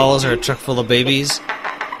bowling balls or a truck full of babies?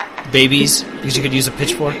 Babies, because you could use a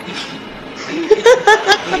pitchfork. That's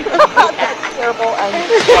terrible.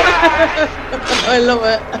 I love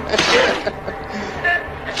it.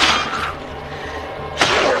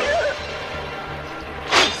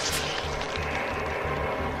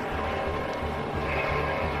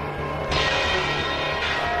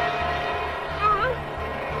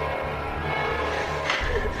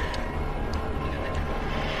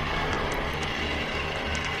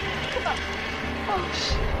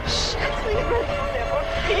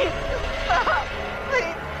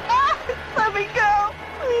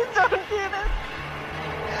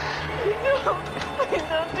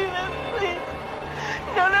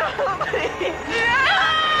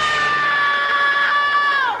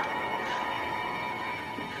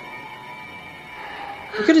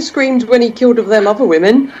 You could have screamed when he killed of them other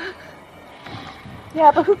women.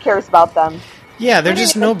 Yeah, but who cares about them? Yeah, they're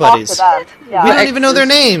just nobodies. Yeah. We don't even know their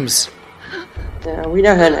names. Yeah, we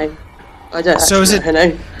know her name. I don't know her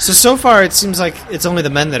name. So far it seems like it's only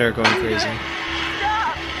the men that are going crazy.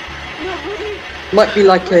 Might be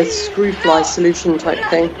like a screw fly solution type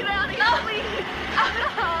thing.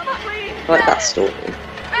 Like that story.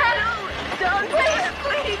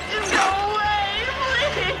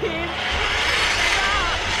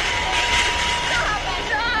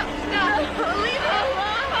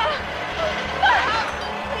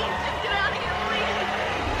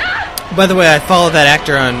 By the way, I follow that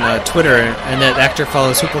actor on Twitter, and that actor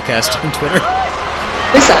follows Hooplecast on Twitter.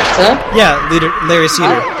 This actor? Yeah, Larry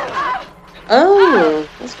Cedar. Oh,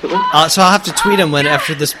 that's cool. So I'll have to tweet him when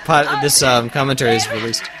after this commentary is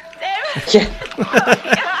released. Yeah.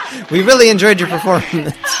 We really enjoyed your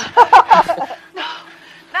performance.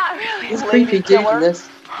 Not really. It's creepy doing this.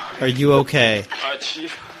 Are you okay?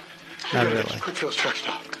 Chief. Not really. Quickfield's truck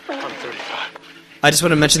stop. I'm 35. I just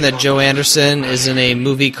want to mention that Joe Anderson is in a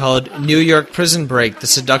movie called New York Prison Break: The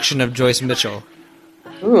Seduction of Joyce Mitchell.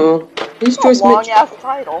 Ooh, who's Joyce Mitchell? Long-ass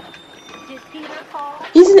title.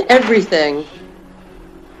 He's in everything.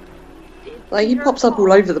 Like, he pops up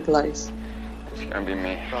all over the place. It's gonna be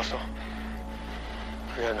me. Russell,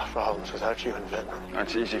 we had enough problems without you in Vietnam.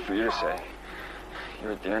 That's easy for you to say.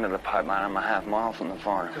 You're at the end of the pipeline. I'm a half mile from the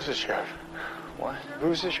farm. Who's the sheriff? What?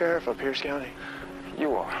 Who's the sheriff of Pierce County?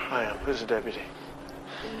 You are. I am. Who's the deputy?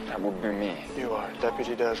 That would be me. You are.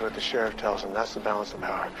 Deputy does what the sheriff tells him. That's the balance of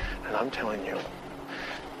power. And I'm telling you,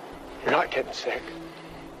 you're not getting sick.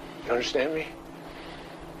 You understand me?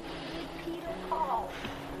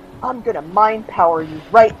 I'm gonna mind power you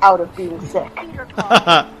right out of being sick.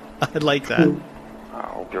 I'd like that. I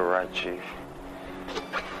hope you're right, Chief.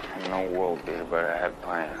 I'm no world beater, but I have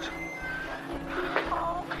plans.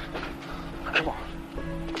 Come on.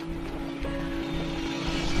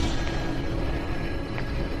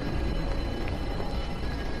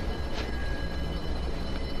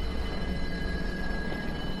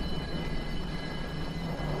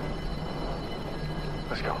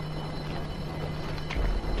 Let's go.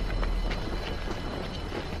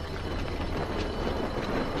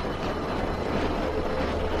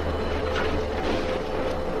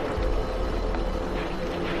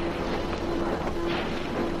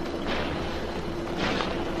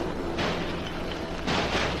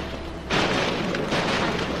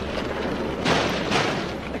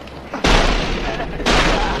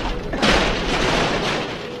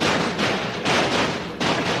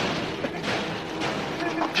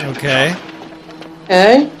 Okay. Okay.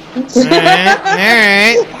 Alright.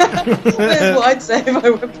 That's what I'd say if I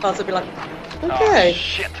went past. I'd be like, okay. Oh,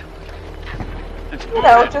 shit. You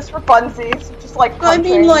know, just for funsies, just like. I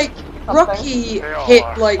mean, like something. Rocky hit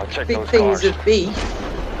like big things of beef.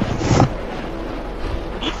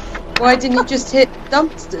 Why didn't he just hit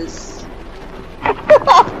dumpsters?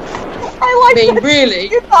 I mean, really,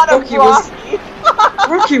 you thought Rocky of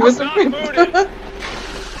Rocky was a rip.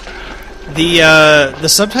 The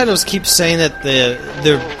subtitles keep saying that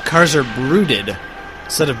the cars are brooded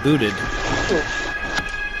instead of booted.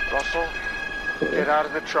 Russell, get out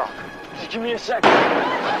of the truck. Just give me a second.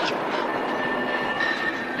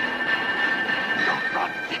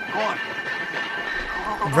 Run, go on.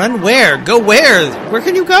 Run where? Go where? Where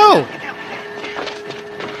can you go?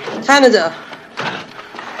 Canada.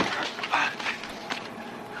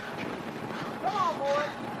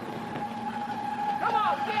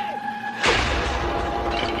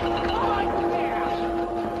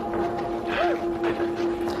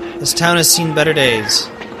 This town has seen better days.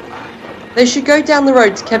 They should go down the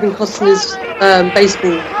road to Kevin Costner's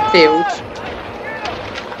baseball field,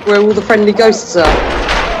 where all the friendly ghosts are,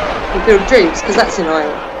 in Field of Dreams, because that's in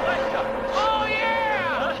Iowa.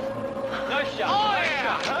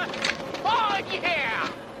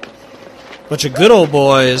 Bunch of good old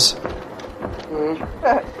boys.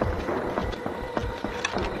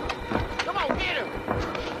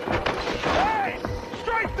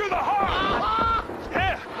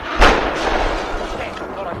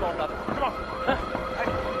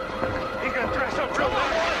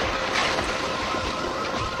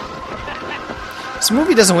 This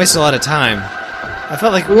movie doesn't waste a lot of time. I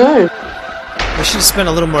felt like we should have spent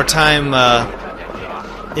a little more time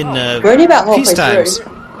in We're only about halfway peace times.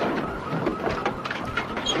 through.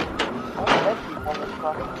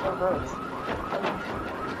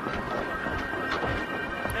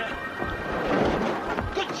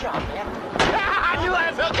 Good job, man. You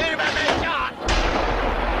had something about that shot.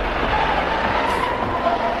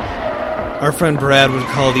 Our friend Brad would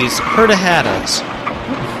call these hurda-hattas.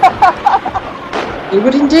 He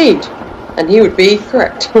would indeed, and he would be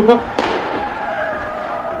correct.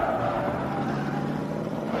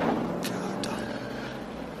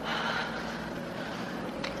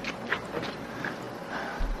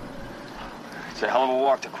 It's a hell of a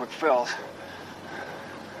walk to Quick Phil's.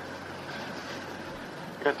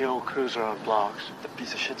 I got the old cruiser on blocks. The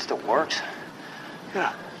piece of shit still works.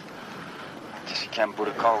 Yeah. Guess you can't boot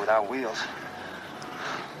a car without wheels.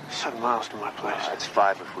 7 miles to my place. It's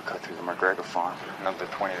 5 if we cut through the McGregor farm. Another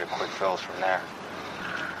 20 to Quick Phil's from there.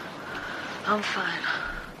 I'm fine.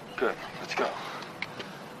 Good. Let's go.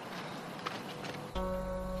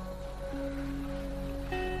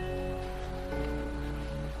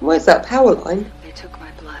 Where's that power line? They took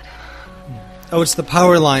my blood. Oh, it's the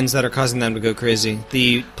power lines that are causing them to go crazy.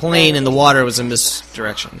 The plane in the water was in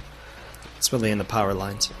misdirection. It's really in the power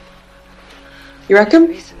lines. You reckon? The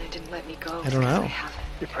reason they didn't let me go I don't know.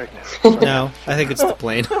 You're pregnant. No, I think it's the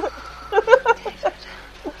plane. You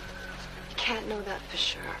can't know that for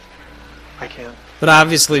sure. I can. But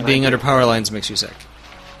obviously being under power lines makes you sick.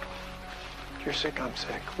 If you're sick, I'm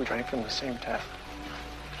sick. We drank from the same tap.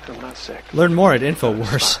 I'm not sick. Learn more at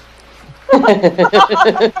InfoWars.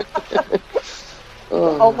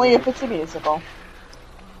 Only if it's a musical.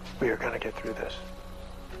 We are gonna get through this.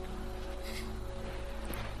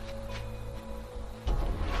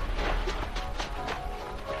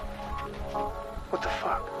 What the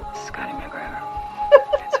fuck? Scotty McGregor.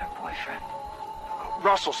 It's her boyfriend.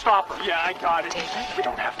 Russell, stop her. Yeah, I got it. We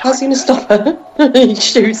don't have time. How's he gonna stop her? He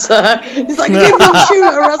shoots her. He's like, give me a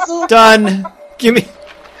shooter, Russell. Done. Give me.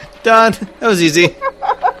 Done. That was easy.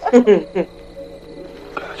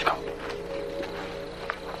 Let's go.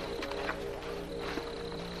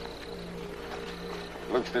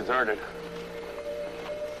 Looks deserted.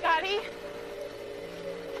 Scotty?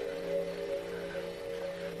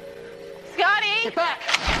 Scotty! Get back!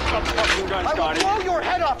 Stop the fucking gun, Scotty. I will blow your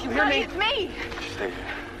head off, you hear Scotty, me? it's me! Stay here.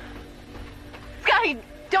 Scotty,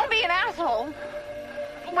 don't be an asshole.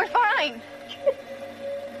 We're fine.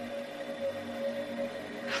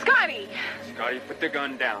 Scotty! Scotty, put the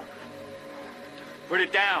gun down. Put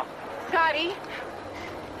it down. Scotty!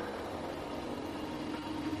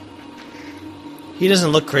 He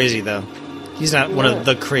doesn't look crazy, though. He's not one of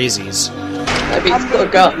the crazies. Maybe he's got a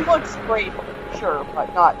gun. He looks great, sure,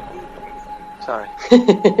 but not crazy. Sorry.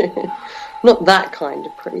 Not that kind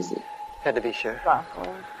of crazy. Had to be sure. Exactly.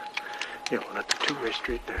 Yeah, well, at the two-way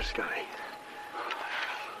street there, Scotty.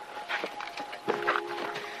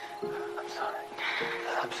 I'm sorry.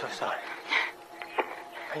 I'm so sorry.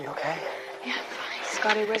 Are you okay? Yeah, fine.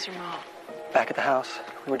 Scotty, where's your mom? Back at the house.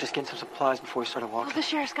 We were just getting some supplies before we started Oh, walking. the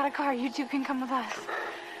sheriff's got a car. You two can come with us.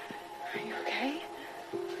 Are you okay?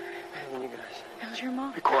 And you guys. How's your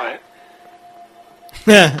mom? Be quiet.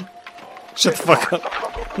 Shut the fuck up.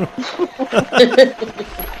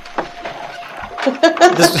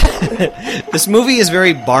 This movie is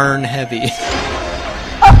very barn heavy.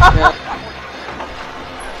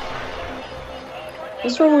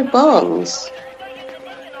 What's wrong with barns?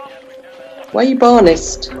 Why are you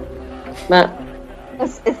barnist, Matt?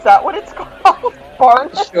 Is that what it's called? Barn?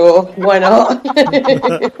 Sure, why not?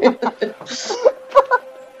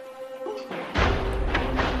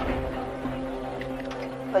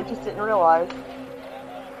 I just didn't realize.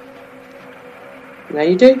 Now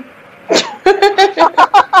you do.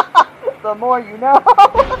 The more you know.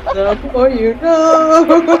 The more you know.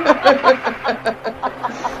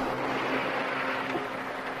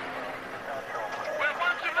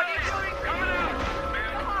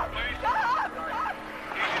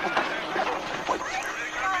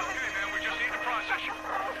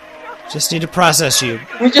 Just need to process you.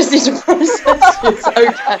 We just need to process you. It's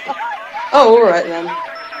okay. Oh, alright then.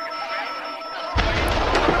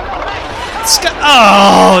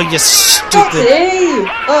 Oh, you stupid.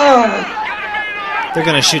 Oh. They're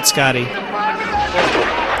gonna shoot Scotty.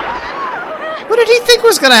 What did he think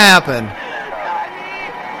was gonna happen?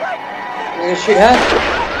 They're gonna shoot her?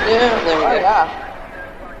 Yeah, there we go. Yeah.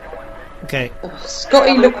 Okay. Oh,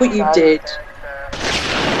 Scotty, look what you did.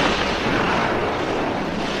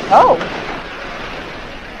 Oh.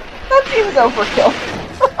 That seems overkill.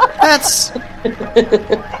 That's...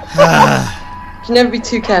 You can never be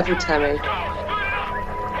too careful, Tammy.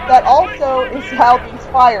 That also is how these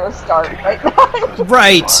fires start, right?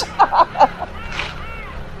 Right.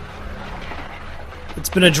 It's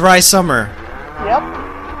been a dry summer. Yep.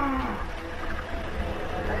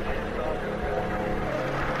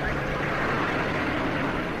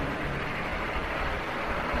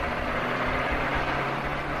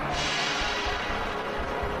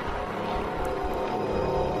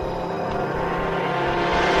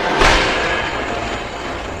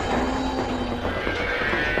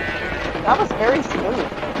 That was very smooth.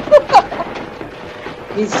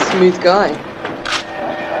 He's a smooth guy.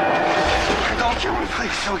 Don't kill him,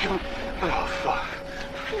 please. Don't kill him. Oh, fuck.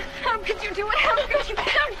 How could you do it? How could you?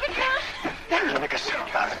 You make a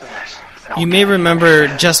sound out of this. You may remember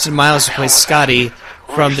Justin Miles, who plays Scotty,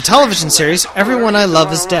 from the television series Everyone I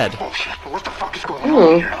Love Is Dead.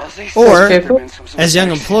 Or, as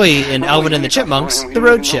young employee in Alvin and the Chipmunks, The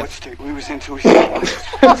Road Chip.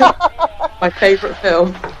 My favourite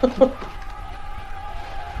film.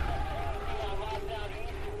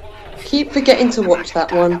 Keep forgetting to watch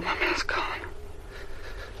that one. Is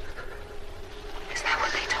that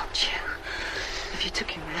what they told you? If you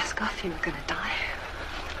took your mask off, you were gonna die.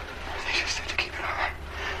 They just said to keep it on.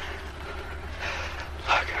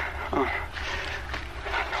 Look, I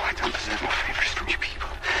know I don't deserve no favors from you people,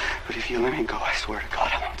 but if you let me go, I swear to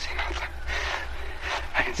God I won't say nothing.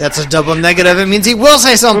 That's a double negative. It means he will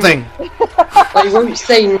say something. But he won't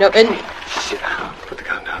say nothing. Sit down. Put the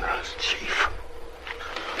gun down, Russ. Chief.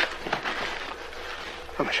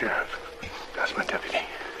 I'm a sheriff. That's my deputy.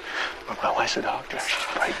 But my wife's a doctor. She's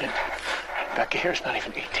pregnant. Becca here's not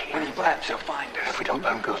even 18. When he blabs, he'll find us. If we don't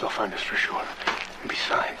let him go, they'll find us for sure. And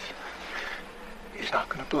besides, he's not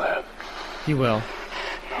going to blab. He will.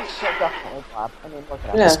 He'll definitely blab. I mean, look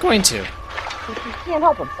at him. He's going to. He can't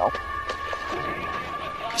help himself.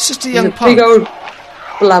 He's just a He's young a punk. big old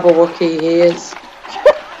blabberwocky he is.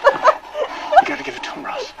 You gotta give it to him.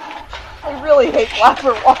 really hate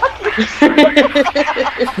Blabberwalkie.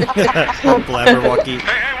 Blabberwalkie.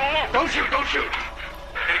 Hey, whoa. Don't shoot.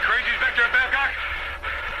 Any crazies back there at Babcock?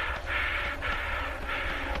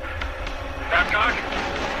 Babcock?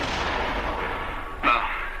 No.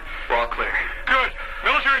 We're all clear. Good.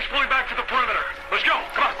 Military's pulling back to the perimeter. Let's go.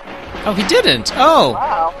 Come on. Oh, he didn't. Oh.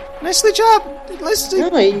 Wow. Nicely job.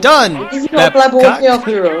 Nicely done. He's not Blabberwalkie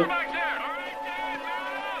after all.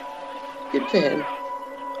 Good for him.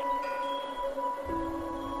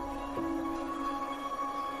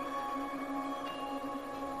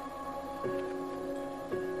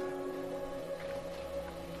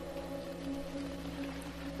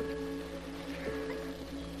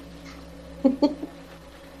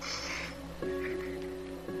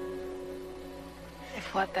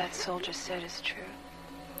 If what that soldier said is true,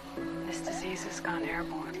 this disease has gone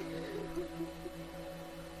airborne.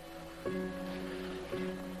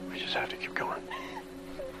 We just have to keep going.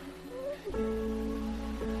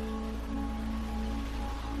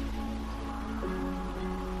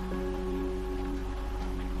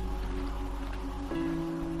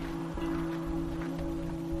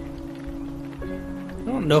 I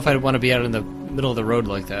don't know if I'd want to be out in the middle of the road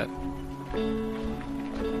like that.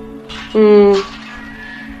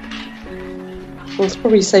 Well, it's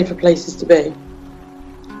probably safer places to be.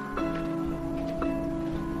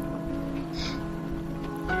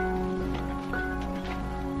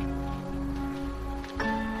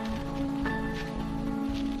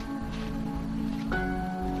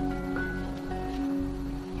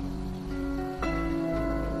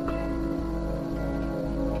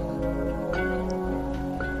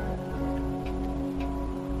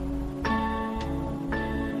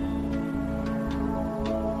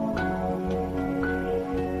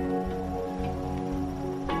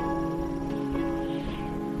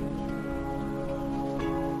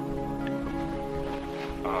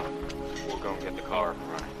 We'll go and get the car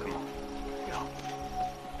running. Come on. Go.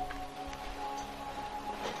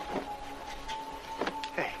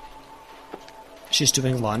 Hey. She's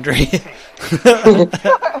doing laundry. It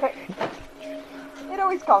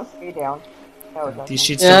always calms me down. No, it doesn't. These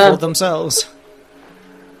sheets don't hold themselves.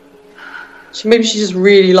 Maybe she just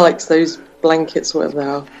really likes those blankets or whatever they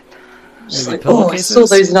are. She's Maybe like, oh, I saw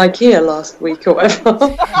those in IKEA last week or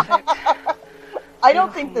whatever. I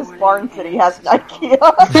don't think this Barn City has an IKEA.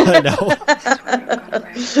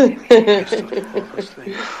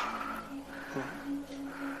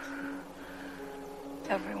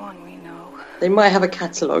 Everyone we know. They might have a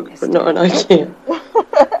catalogue, but not an IKEA.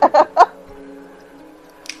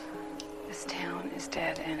 This town is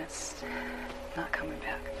dead and it's not coming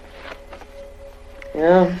back.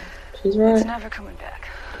 Yeah, she's right. It's never coming back.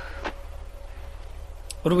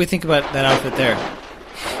 What do we think about that outfit there?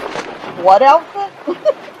 What outfit?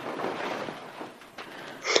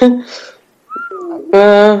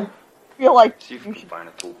 I feel like you should try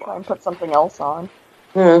and put something else on.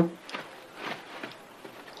 Yeah.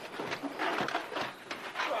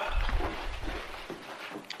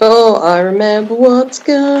 Oh, I remember what's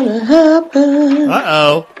gonna happen.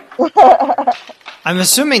 Uh-oh. I'm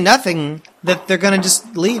assuming nothing, that they're gonna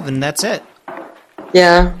just leave and that's it.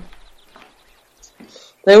 Yeah.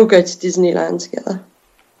 They all go to Disneyland together.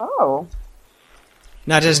 Oh.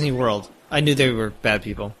 Not Disney World. I knew they were bad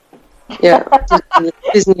people. Yeah,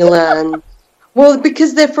 Disneyland. Well,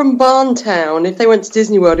 because they're from Barntown, if they went to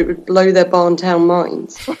Disney World, it would blow their Barntown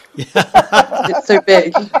minds. It's so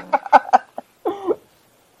big.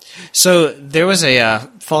 So there was a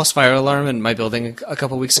false fire alarm in my building a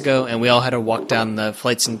couple weeks ago, and we all had to walk down the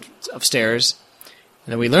flights upstairs.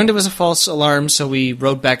 And then we learned it was a false alarm, so we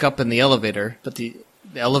rode back up in the elevator. But the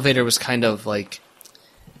elevator was kind of like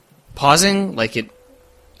pausing, like it.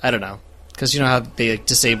 I don't know, because you know how they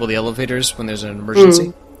disable the elevators when there's an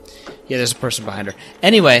emergency. Yeah, there's a person behind her.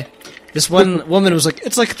 Anyway, this one woman was like,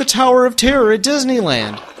 "It's like the Tower of Terror at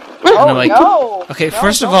Disneyland." And I'm like, okay,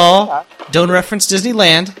 first of all, don't reference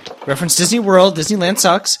Disneyland. Reference Disney World. Disneyland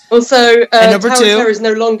sucks. Also, and number Tower two, of Terror is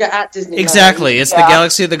no longer at Disneyland. Exactly, it's the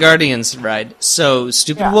Galaxy of the Guardians ride. So,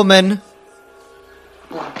 stupid woman.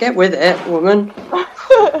 Get with it, woman.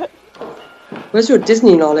 Where's your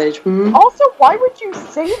Disney knowledge? Hmm? Also, why would you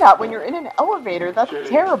say that when you're in an elevator? That's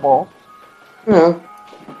terrible. Yeah.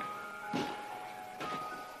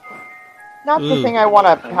 Not the thing I want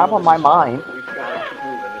to have on my mind.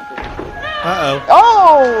 Uh-oh.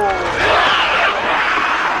 Oh!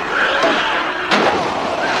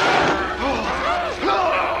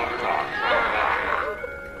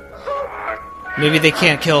 Maybe they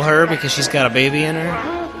can't kill her because she's got a baby in her?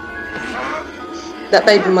 That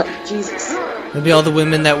baby might be Jesus. Maybe all the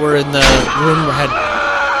women that were in the room had...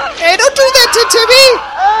 Hey, don't do that to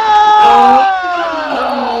Timmy!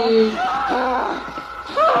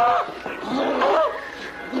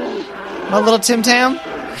 My little Tim Tam?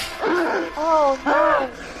 Oh, no.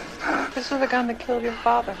 This was the gun that killed your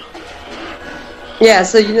father. Yeah,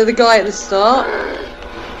 so you know the guy at the start?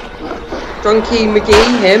 Drunky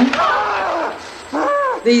McGee, him.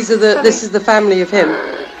 This is the family of him.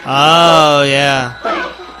 Oh, yeah.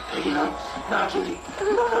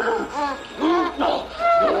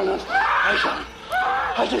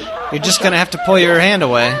 You're just gonna have to pull your hand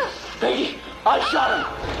away. Peggy, I shot him.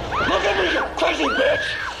 Look at me, you crazy bitch.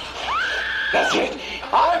 That's it.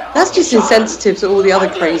 That's just insensitive to all the other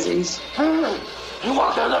crazies.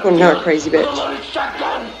 Well, no, crazy bitch.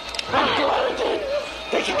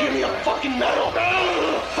 They should give me a fucking medal.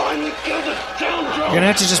 Finally killed this damn drunk. You're gonna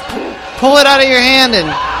have to just pull it out of your hand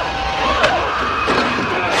and...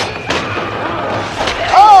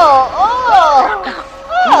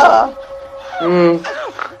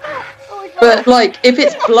 But, like, if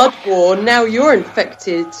it's bloodborne, now you're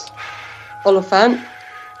infected, Oliphant.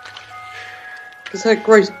 Because her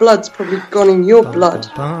gross blood's probably gone in your blood.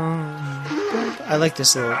 I like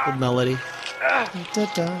this little melody.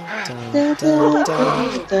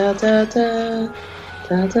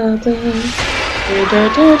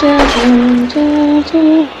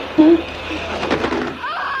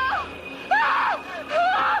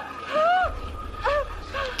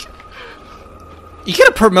 You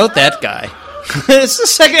gotta promote that guy. It's the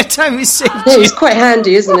second time he saved you. He's quite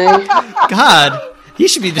handy, isn't he? God, he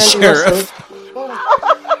should be the sheriff.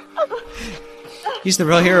 He's the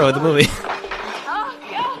real hero of the movie.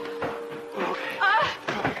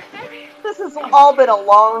 This has all been a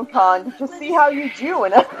long con to just see how you do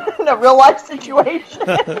in a real life situation.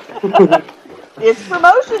 It's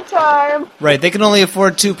promotion time. Right, they can only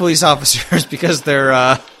afford 2 police officers because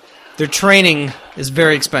their training is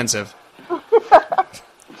very expensive.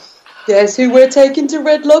 Guess who we're taking to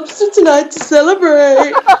Red Lobster tonight to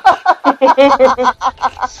celebrate?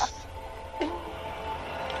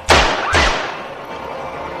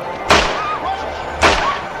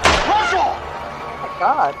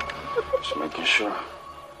 God. Just making sure.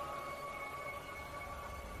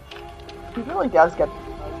 He really does get...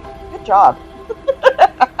 Good job.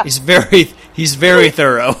 He's very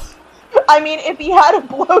thorough. I mean, if he had a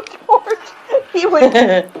blowtorch, he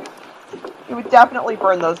would definitely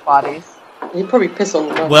burn those bodies. He'd probably piss on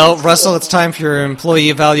them. Well, Russell, it's time for your employee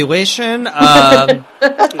evaluation.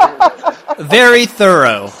 Very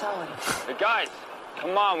thorough. Hey guys,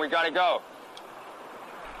 come on, we gotta go.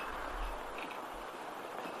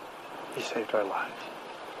 He saved our lives.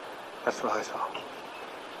 That's what I saw.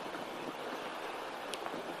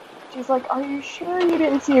 She's like, are you sure you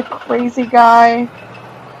didn't see a crazy guy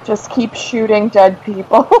just keep shooting dead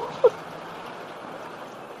people?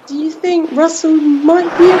 Do you think Russell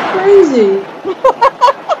might be a crazy?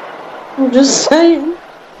 I'm just saying.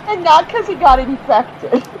 And not because he got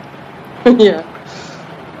infected. Yeah.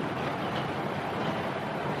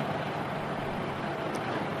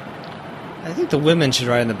 I think the women should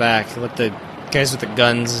ride in the back. Let the guys with the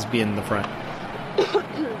guns be in the front.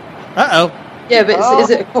 Uh-oh. Yeah, but is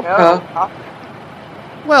it a cop car?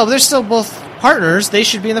 Well, they're still both partners. They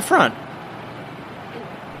should be in the front.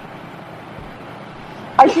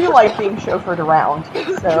 I do like being chauffeured around,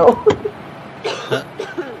 so...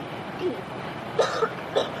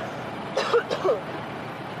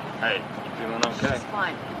 Hey, you feeling okay? She's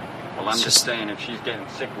fine. Well, I'm just saying, if she's getting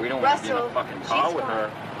sick, we don't want to be in a fucking car with her.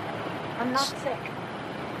 I'm not sick.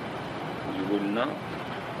 You wouldn't know.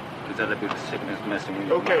 Because that'd be the sickness messing with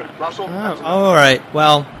you. Okay, Russell. Oh, all right.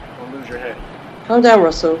 Well, Don't lose your head. Calm down,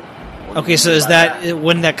 Russell. okay. So is that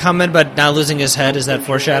when that comment about not losing his head is that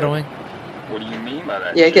foreshadowing? What do you mean by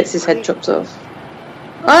that? Yeah, he gets his head chopped off.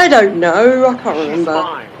 I don't know. I can't remember.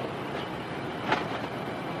 Fine.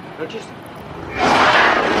 Now just...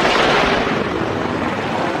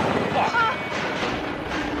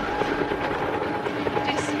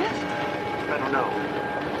 Did you see it? I don't know.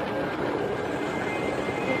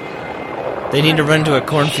 They need to run to a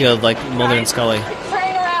cornfield like Mulder and Scully. Turn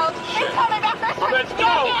around. It's coming back. Let's go. Get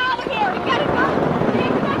out of here. We gotta go.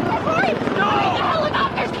 Hurry. No. The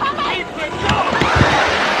helicopter's coming.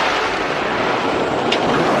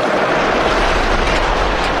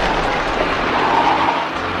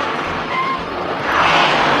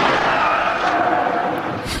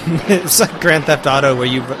 It's like Grand Theft Auto where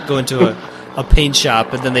you go into a paint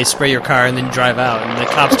shop and then they spray your car and then you drive out and the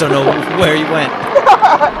cops don't know where you went.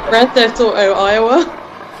 Grand Theft Auto, Iowa.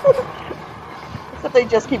 Except they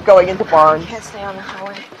just keep going into barns. We can't stay on the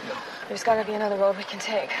highway. There's got to be another road we can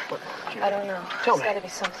take. I don't know. Tell There's me. got to be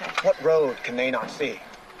something. What road can they not see?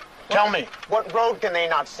 Tell me, what road can they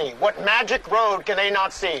not see? What magic road can they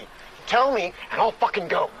not see? Tell me, and I'll fucking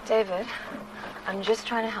go. David, I'm just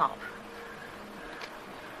trying to help.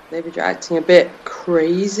 David, you're acting a bit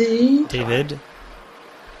crazy. David,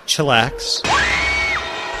 chillax. I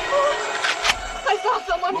saw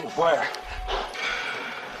someone. Where?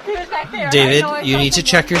 He was back there. David, you need to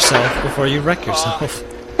check yourself before you wreck yourself.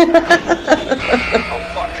 Oh,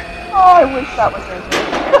 I wish that was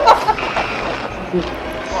it.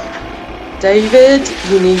 David,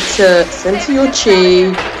 you need to center your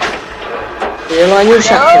chi, realign your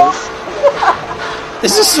chakras.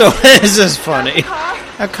 This is funny.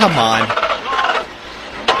 Oh, come on.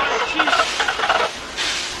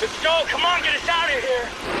 Let's go. Come on, get us out of here.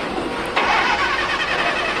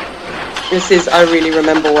 This is, I really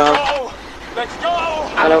remember well. Let's go.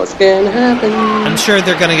 I know what's going to happen. I'm sure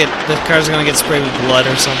the car's gonna get sprayed with blood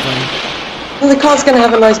or something. Well, the car's going to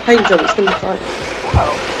have a nice paint job. It's going to be fine.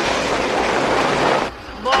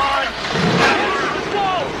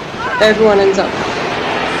 Everyone ends up.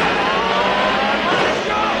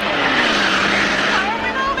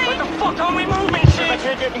 What the fuck are we moving, shit? I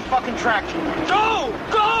can't get any fucking traction. Go!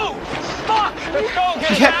 Go! Fuck! Let's go!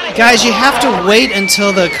 Get us out of here. Guys, you have to wait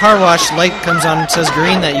until the car wash light comes on and says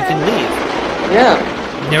green that you can leave. Yeah.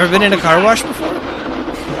 Never been in a car wash before?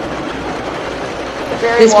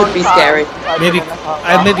 This would be scary. Maybe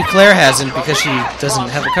Claire hasn't because she doesn't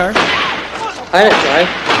have a car. I don't drive.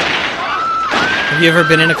 Have you ever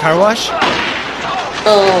been in a car wash?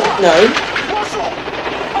 Oh, no.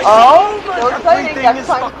 Oh, so exciting. Next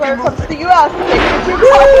time Claire comes to the US, take her to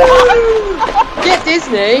car. Get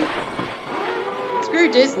Disney.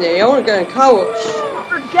 Screw Disney. I want to go in a car wash.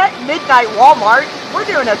 Forget midnight Walmart. We're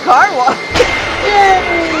doing a car wash.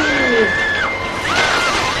 Yay!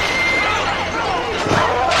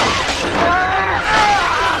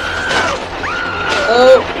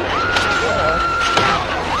 Oh.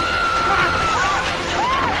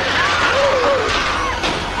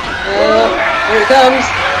 Here it comes.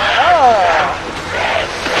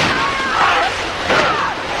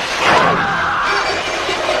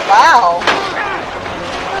 Wow.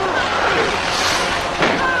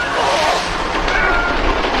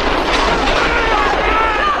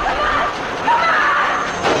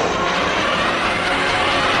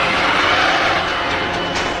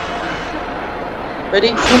 Ready?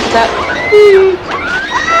 Sneak attack.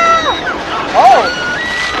 Oh!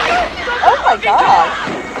 Oh my god!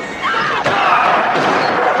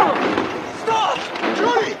 Stop!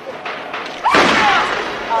 Judy!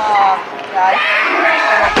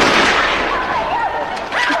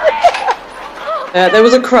 There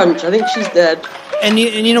was a crunch. I think she's dead. And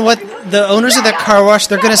you know what? The owners of that car wash,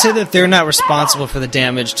 they're going to say that they're not responsible for the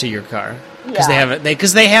damage to your car because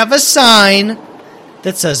they have a sign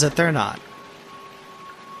that says that they're not.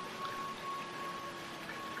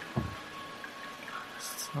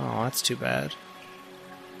 Oh, that's too bad.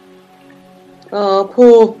 Oh,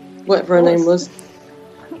 poor whatever her name was.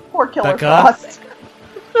 Poor Killer Becca? Frost.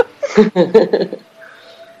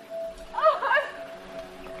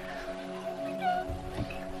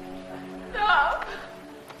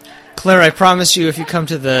 Claire, I promise you, if you come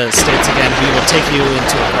to the States again, we will take you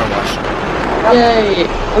into a car wash. Yay!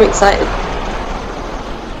 I'm excited.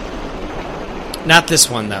 Not this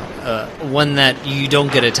one, though. One that you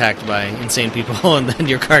don't get attacked by insane people and then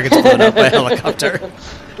your car gets blown up by a helicopter.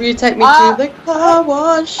 Will you take me to the car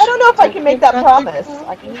wash? I don't know if I can make that promise.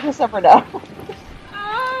 I can just never know.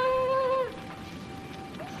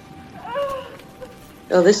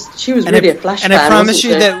 Oh, she was really a Flash fan, and I promise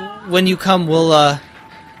you wasn't she? that when you come, we'll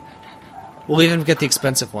even get the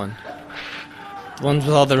expensive one. The ones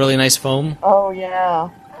with all the really nice foam. Oh, yeah.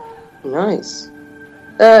 Nice.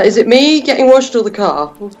 Is it me getting washed or the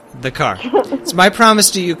car? The car. It's my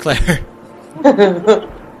promise to you, Claire.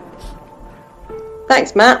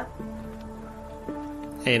 Thanks, Matt.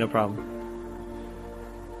 Hey, no problem.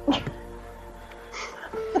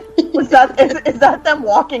 Is that them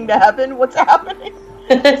walking to heaven? What's happening?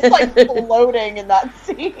 It's like floating in that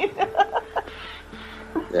scene.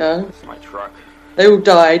 Yeah. It's my truck. They all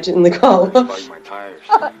died in the car wash. Like my tires.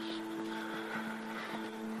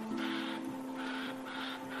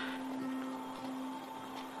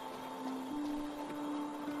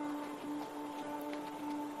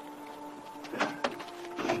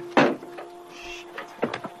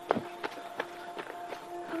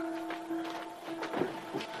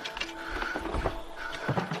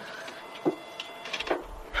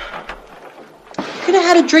 Could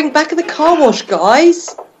have had a drink back at the car wash,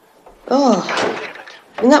 guys. Oh,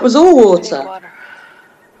 and that was all water.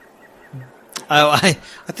 Oh, I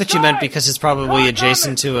thought you meant because it's probably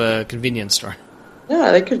adjacent to a convenience store.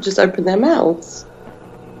 Yeah, they could have just opened their mouths.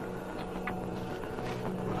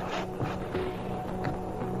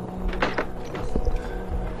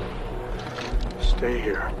 Stay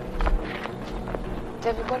here.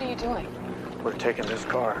 David, what are you doing? We're taking this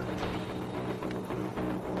car.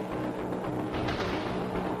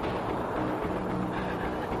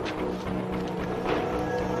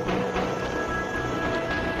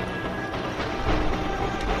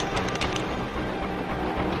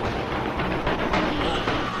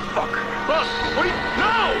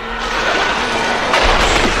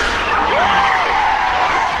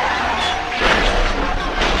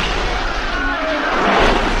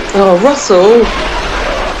 Oh, Russell!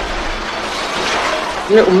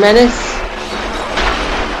 Little menace.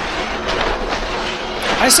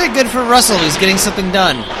 I say good for Russell. He's getting something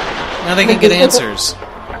done. Now they can get answers.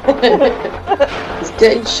 He's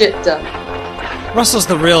getting shit done. Russell's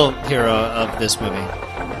the real hero of this movie.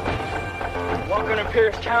 Welcome to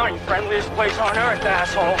Pierce County, friendliest place on earth,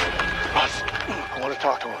 asshole. Russ, I want to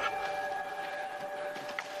talk to him.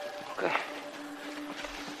 Okay.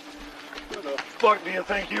 Who the fuck do you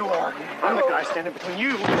think you are? I'm the guy standing between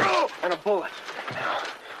you and a bullet. Now,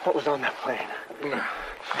 what was on that plane?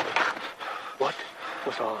 What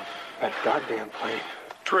was on that goddamn plane?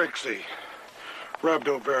 Trixie.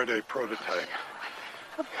 Rhabdo Verde prototype.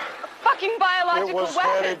 Fucking biological It was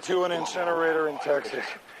weapon. headed to an incinerator in Texas.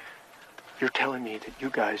 You're telling me that you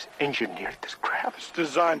guys engineered this crap? It's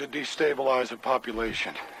designed to destabilize a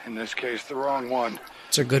population. In this case, the wrong one.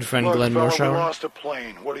 It's our good friend Look, Glenn fella, Morshower. We lost a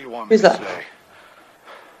plane. What do you want me Who's to that? say?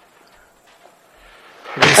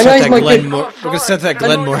 We're gonna start that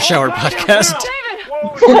Glenn Morshower podcast.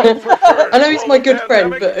 I know he's my good friend,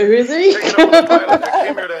 but who is he?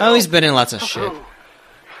 Oh, he's been in lots of shit.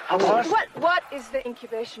 What is the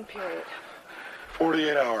incubation period?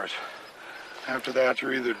 48 hours. After that,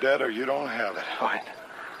 you're either dead or you don't have it. Fine.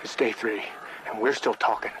 It's day 3, and we're still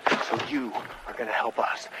talking. So you are going to help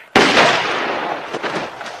us.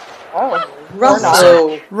 Oh,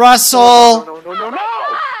 Russell. Russell. No!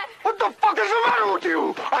 What the fuck is the matter with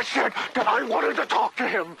you? I said that I wanted to talk to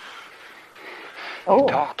him. Oh.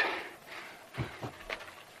 He talked.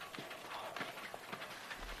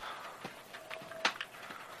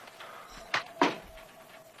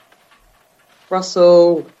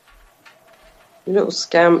 Russell. You little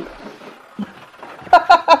scamp.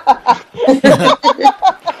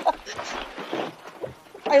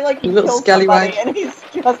 I like he Little killed scallywag. somebody and he's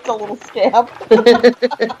just a little scamp.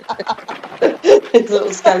 It's a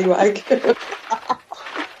little scallywag.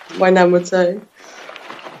 My nan would say.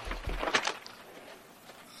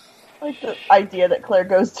 Like the idea that Claire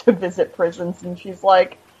goes to visit prisons and she's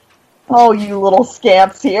like, "Oh, you little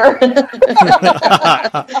scamps here."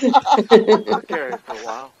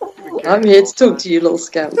 I'm here to talk to you, little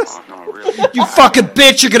scamps. You fucking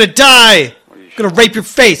bitch! You're gonna die. I'm gonna rape your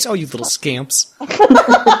face. Oh, you little scamps.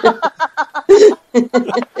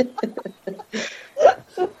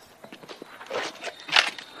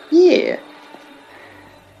 Yeah.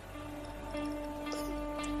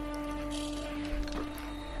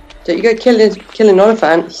 Don't you go killing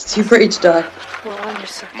Oliphant. He's too pretty to die. We're on your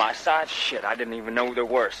side. My side? Shit, I didn't even know there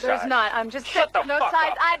were sides. There's not. I'm just Shut the no fuck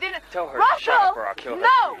sides. up. I didn't. Tell her Russell, to shut up or I'll kill her.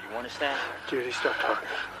 no. You understand? Judy, stop talking.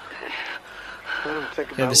 Let him think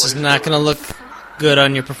Yeah, about this what is he's not doing. gonna look good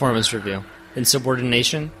on your performance review.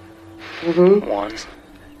 Insubordination. Mm-hmm. 1,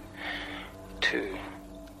 2,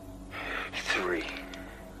 3.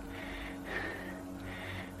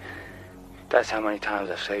 That's how many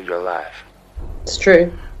times I've saved your life. It's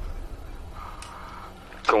true.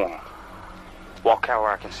 Go on. Walk out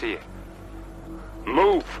where I can see it.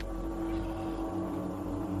 Move!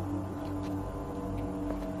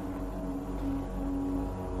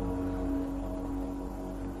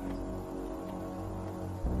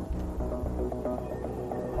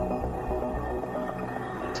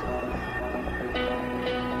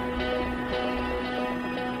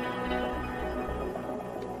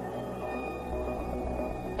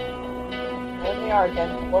 There they are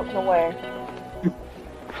again, floating away.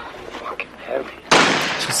 Fucking heavy.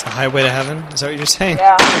 It's just the highway to heaven. Is that what you're saying?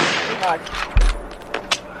 Yeah, pretty much.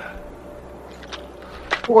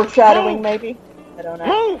 Foreshadowing, maybe? I don't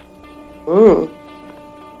know. Ooh.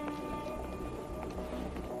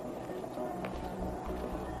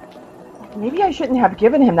 Maybe I shouldn't have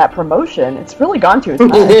given him that promotion. It's really gone to his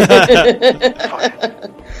head.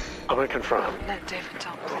 I'm going to confront him. Let David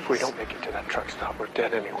talk, please. If we don't make it to that truck stop, we're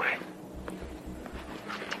dead anyway.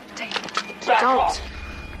 Don't.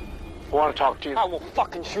 I want to talk to you. I will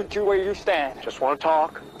fucking shoot you where you stand. Just want to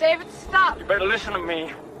talk. David, stop. You better listen to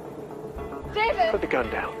me. David. Put the gun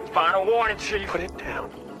down. Final warning, Chief. Put it down.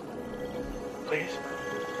 Please.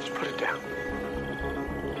 Just put it down.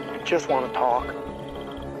 I just want to talk.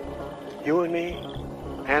 You and me,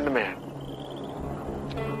 and the man.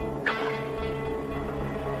 Come on.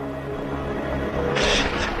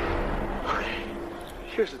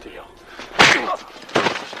 Here's the deal.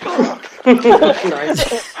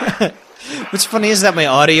 What's funny is that my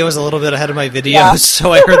audio is a little bit ahead of my video,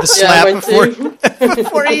 so I heard the slap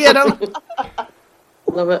before he hit him.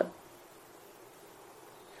 Love it.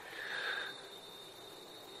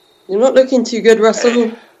 You're not looking too good,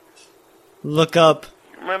 Russell. Look up.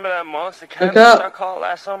 Remember that monster cabin I caught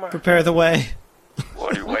last summer? Prepare the way.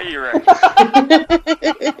 What are you reckon?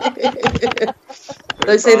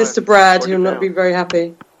 Don't say this to Brad, he'll not be very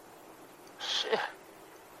happy. Shit.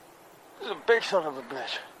 This is a big son of a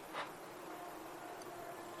bitch.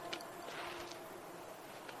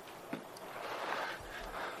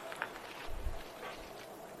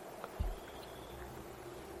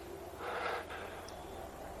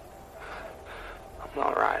 I'm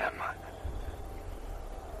alright, am I?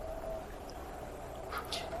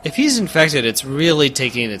 If he's infected, it's really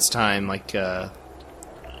taking its time, like, It's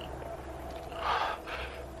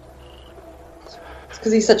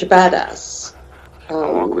because he's such a badass.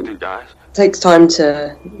 I'll walk with you guys. It takes time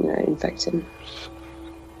to, infect him.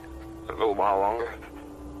 A little while longer.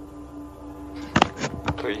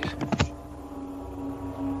 Please.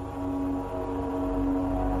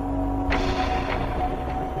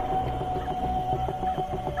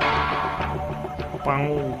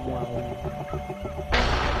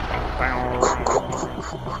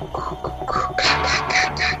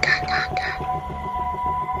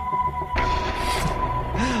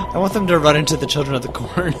 I want them to run into the Children of the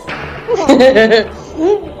Corn.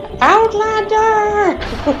 Outlander!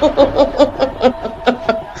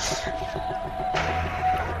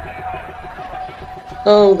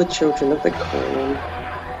 Oh, the Children of the Corn.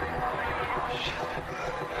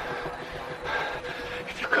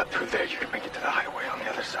 If you cut through there, you can make it to the highway on the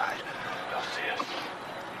other side. They'll see us.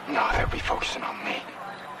 No, they'll be focusing on me.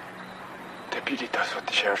 Deputy does what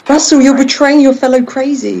the sheriff does. Russell, you're betraying your fellow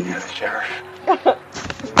crazy. Yeah, the sheriff.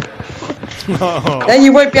 Then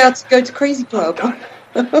you won't be able to go to Crazy Club. I'm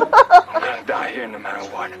gonna die here no matter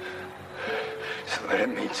what. So let it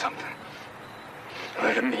mean something.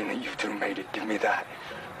 Let it mean that you two made it. Give me that.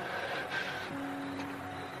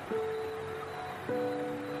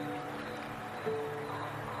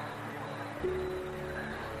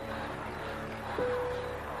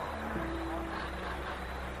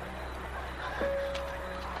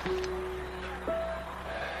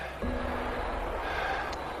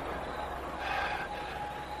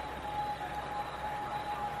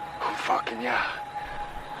 Oh, fucking yeah.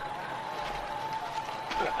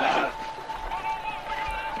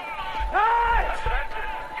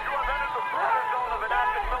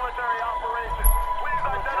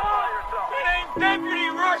 Deputy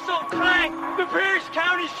Russell Clank, the Pierce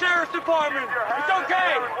County Sheriff's Department. It's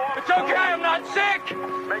okay. It's okay. I'm not sick.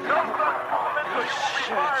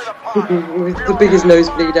 With the biggest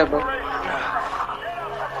nosebleed ever.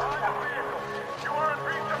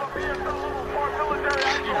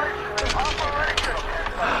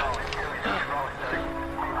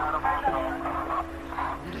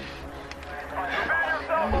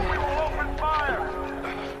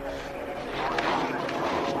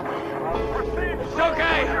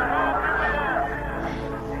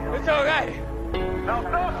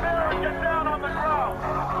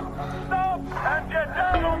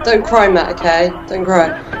 Don't cry, Matt, okay? Don't cry.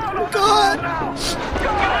 God!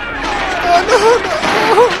 Oh, no,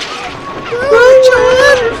 no!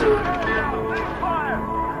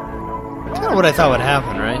 Kind of what I thought would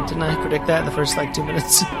happen, right? Didn't I predict that in the first, 2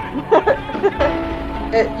 minutes?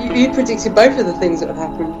 You predicted both of the things that would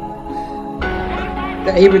happen.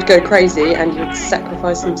 That he would go crazy and he would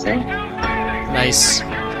sacrifice himself. Nice.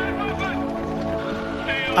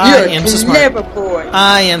 You're a clever boy.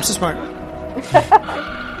 I am so smart.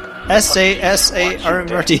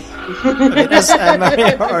 S-A-S-A-R-M-R-T.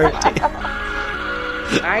 S-M-R-T.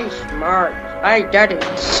 I'm smart. I did it.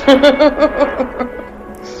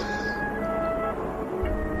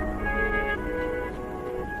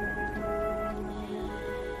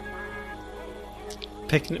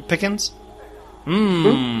 Pickens?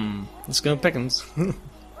 Let's go Pickens.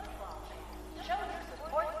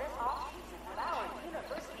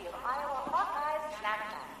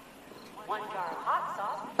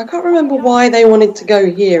 I can't remember why they wanted to go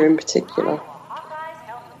here in particular.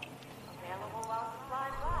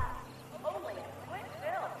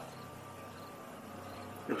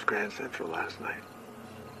 It was Grand Central last night.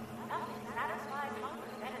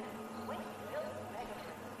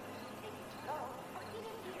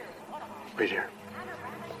 Wait here.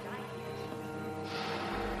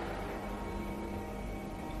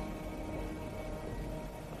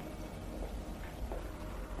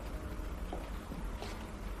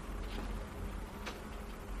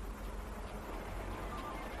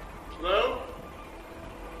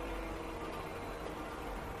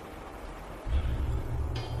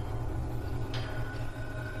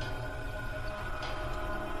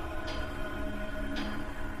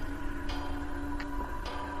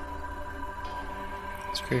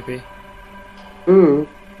 It's creepy.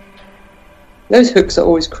 Those hooks are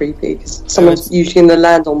always creepy because someone's usually going to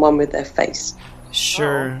land on one with their face.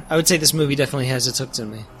 Sure. I would say this movie definitely has its hooks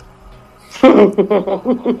in me.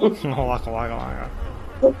 Waka waka waka.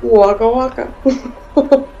 Waka waka.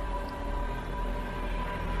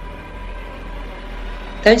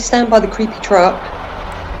 Don't stand by the creepy truck.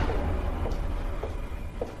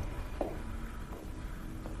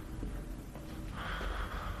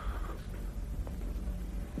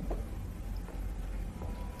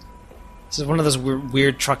 This is one of those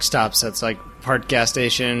weird truck stops that's like part gas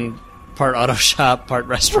station, part auto shop, part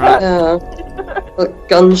restaurant. Yeah. Like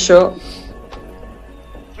gun shop.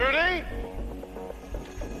 Judy?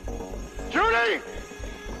 Judy!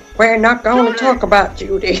 We're not going to talk about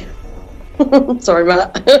Judy. Sorry,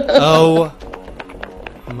 Matt. Oh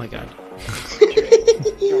my god.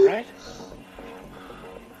 You alright?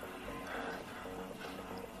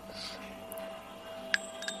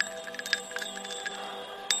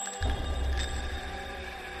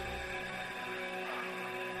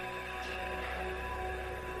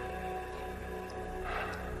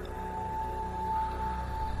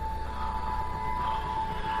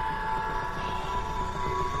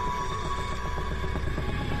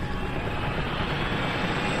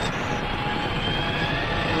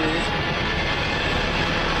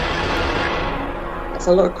 It's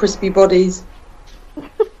a lot of crispy bodies.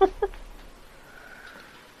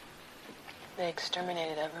 They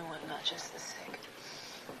exterminated everyone, not just the sick.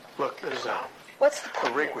 Look, there's What's the a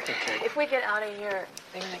point? rig we can take. If we get out of here,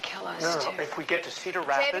 they're gonna kill us No, too. if we get to Cedar David,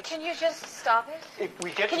 Rapids, can you just stop it? if we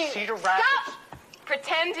get Can to you Cedar Rapids, stop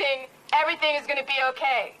pretending everything is gonna be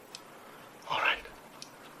okay? all right.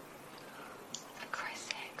 For Christ's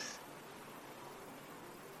sakes.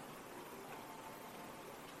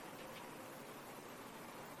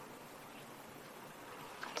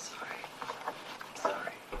 I'm sorry. I'm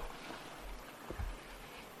sorry.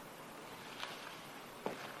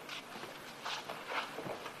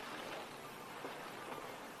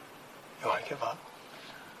 You want to give up?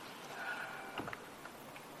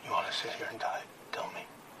 You want to sit here and die? Tell me.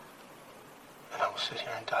 And I will sit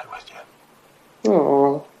here and die with you.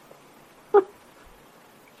 Aww.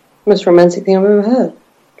 Most romantic thing I've ever heard.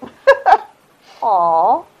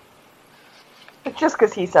 Aww. It's just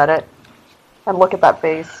because he said it. And look at that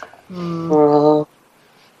face. Aww.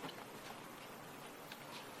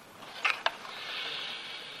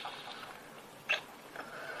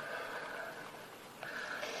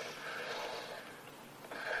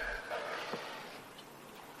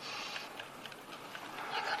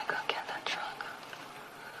 You gotta go get that truck.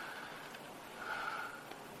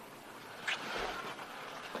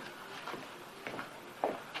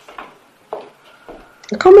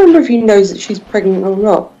 I can't remember if he knows that she's pregnant or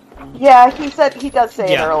not. Yeah, he does say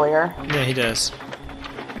it Yeah. earlier. Yeah, he does.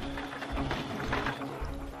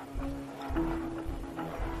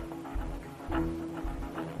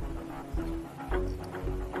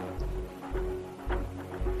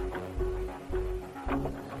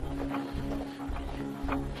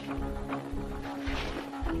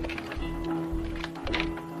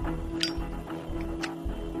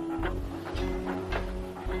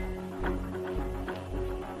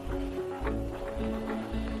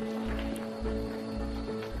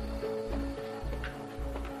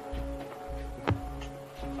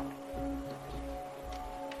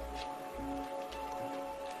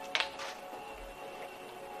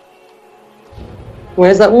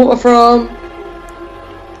 Where's that water from?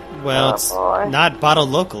 Well, it's not bottled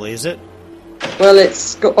locally, is it? Well,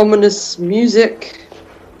 it's got ominous music.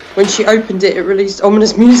 When she opened it, it released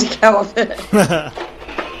ominous music out of it.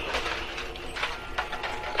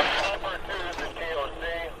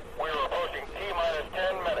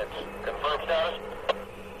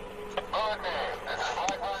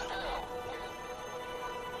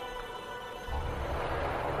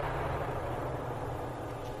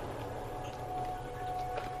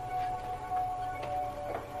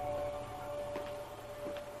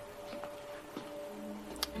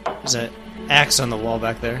 There's an axe on the wall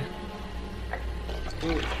back there.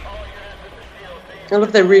 I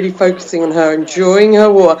love they're really focusing on her, enjoying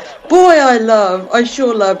her water. Boy, I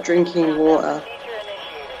sure love drinking water.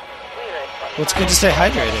 Well, it's good to stay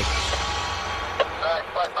hydrated.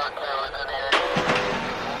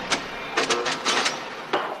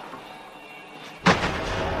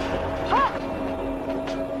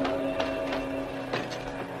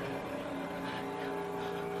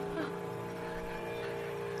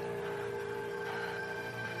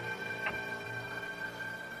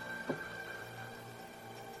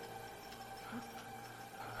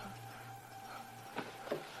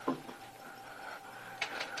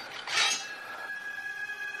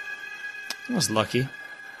 I was lucky.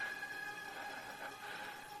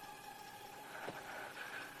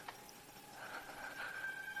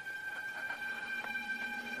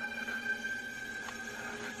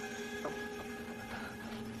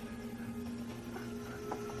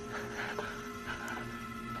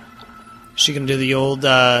 She can do the old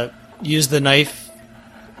use the knife,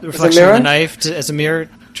 the reflection of the knife as a mirror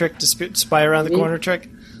trick to spy around the corner trick.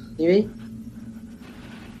 Maybe.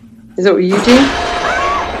 Is that what you do?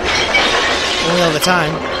 Only all the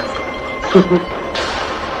time.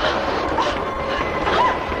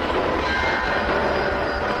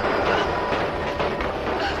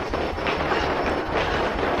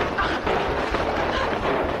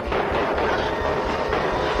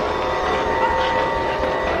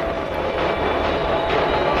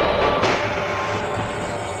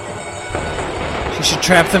 You should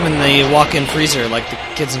trap them in the walk-in freezer like the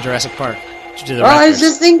kids in Jurassic Park. Do the I was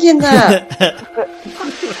just thinking that.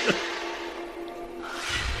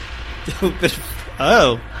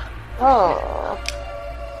 Oh. Oh.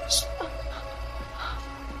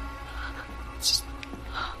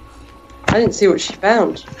 I didn't see what she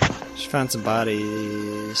found. She found some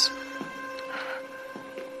bodies.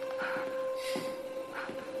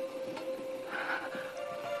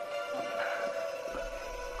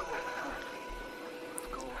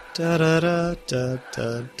 Da da da da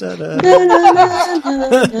da da da.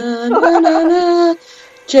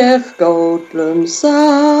 Jeff Goldblum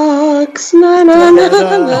sucks. Na na na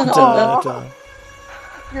na.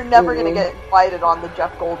 You're never gonna get invited on the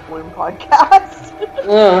Jeff Goldblum podcast.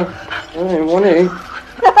 I don't want to.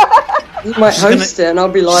 He might host it, and I'll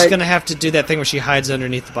be like, she's gonna have to do that thing where she hides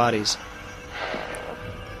underneath the bodies.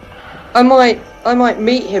 I might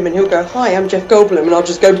meet him, and he'll go, "Hi, I'm Jeff Goldblum," and I'll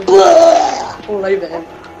just go blah all over him.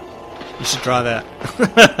 You should draw that.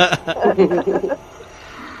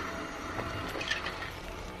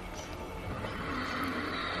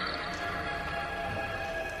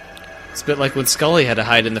 It's a bit like when Scully had to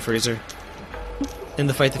hide in the freezer in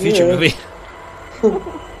the Fight the Future movie.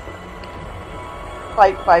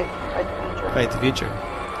 Fight the future. Fight the future.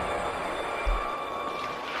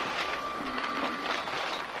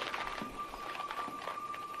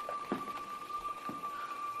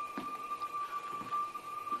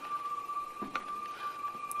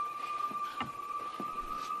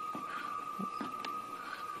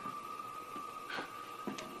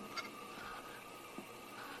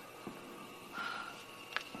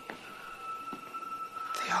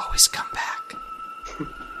 Always come back.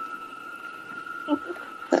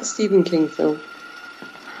 That Stephen King film.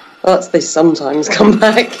 Oh, that's They Sometimes Come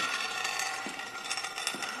Back.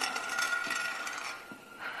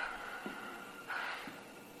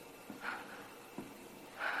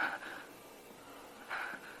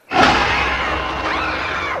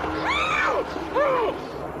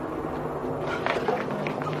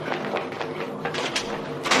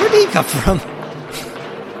 Where did he come from?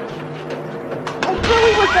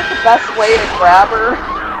 Was that the best way to grab her?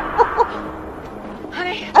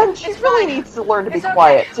 Honey, and she really needs to learn to be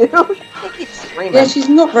quiet too. She keeps screaming. Yeah, she's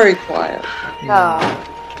not very quiet. No.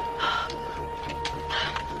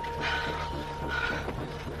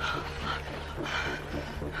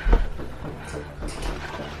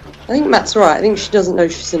 I think Matt's right. I think she doesn't know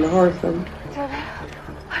she's in a horror film.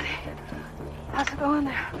 Honey, how's it going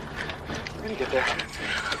there? We're gonna get there.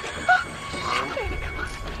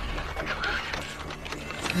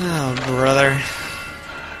 Oh, brother.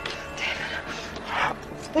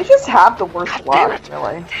 They just have the worst luck,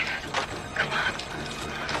 really.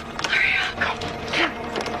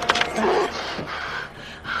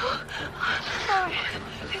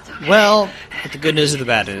 Well, the good news or the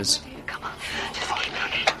bad news?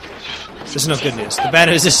 There's no good news. The bad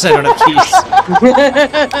news is I don't have keys.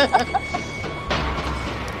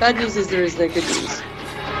 Bad news is there is no good news.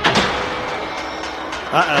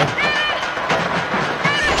 Uh-oh.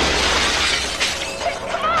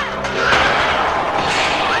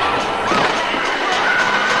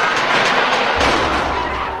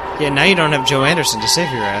 Yeah, now you don't have Joe Anderson to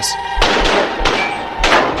save your ass.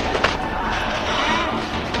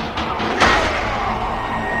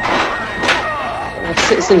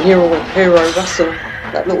 Citizen Hero Russell,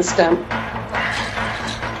 that little stamp.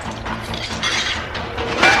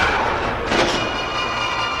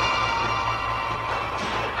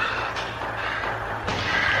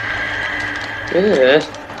 Yeah.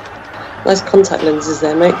 Nice contact lenses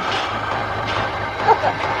there, mate.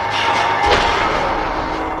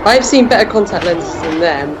 I've seen better contact lenses than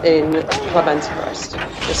them in Club Antichrist.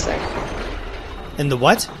 Just saying. In the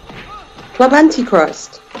what? Club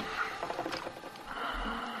Antichrist.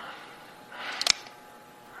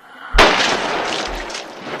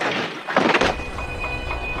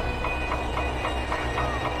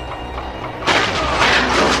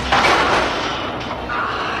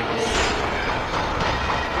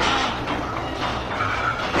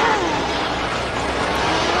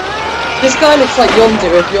 This guy looks like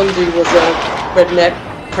Yondu if Yondu was a redneck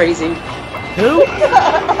crazy. Who?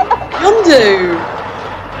 Yondu!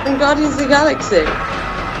 From Guardians of the Galaxy.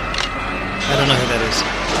 I don't know who that is.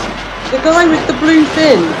 The guy with the blue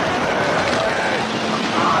fin.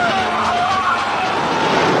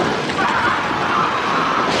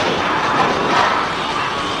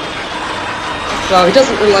 Well, he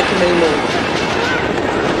doesn't look like him anymore.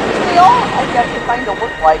 They all, I guess, kind of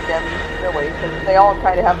look like him, really, because they all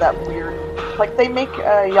kind of have that weird... Like, they make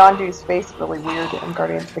Yondu's face really weird in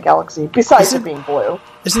Guardians of the Galaxy, besides it being blue.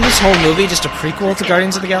 Isn't this whole movie just a prequel to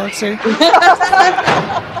Guardians of the Galaxy?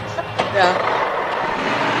 Yeah.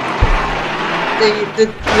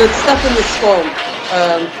 The stuff in the swamp,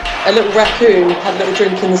 a little raccoon had a little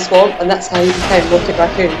drink in the swamp, and that's how he became Rocket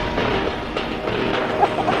Raccoon.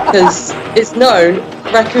 Because it's known,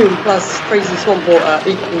 raccoon plus crazy swamp water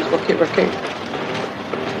equals Rocket Raccoon.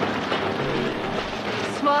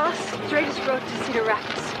 Smallest, straightest road to Cedar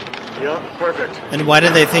Rapids. Yeah, perfect. And why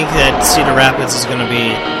did they think that Cedar Rapids is going to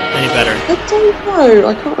be any better? I don't know,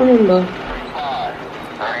 I can't remember.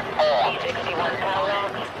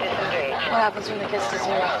 What happens when it gets to 0?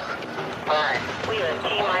 We have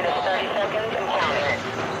T-minus 30 seconds and counting.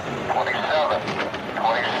 27,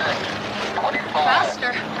 26, 25,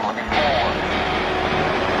 Faster. 24,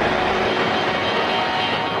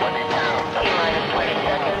 22, T-minus 20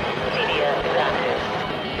 seconds, CDS is active.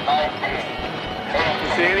 19, You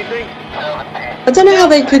see anything? I don't know how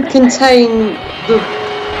they could contain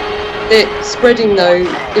it spreading though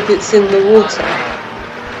if it's in the water.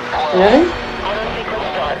 You know?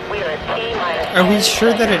 Are we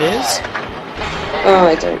sure that it is? Oh,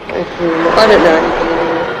 I don't know. I don't know anything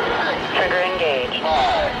anymore. Trigger engaged.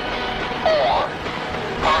 5, 4,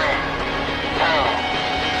 3, 2,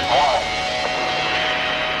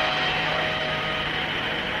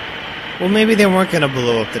 1. Well, maybe they weren't going to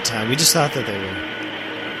blow up the town. We just thought that they were.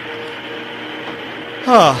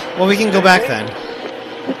 Oh, well, we can go back then.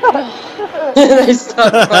 They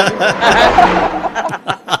start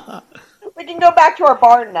We can go back to our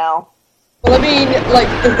barn now. Well, I mean, like,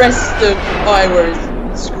 the rest of Iowa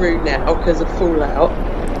is screwed now because of Fallout.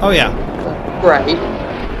 Oh, yeah. Great.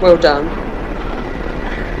 Well done.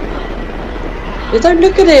 You don't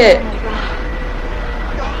look at it!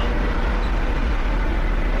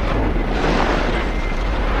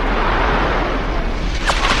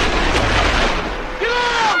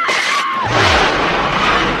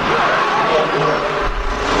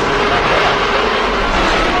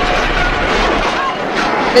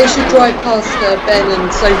 They should drive past Ben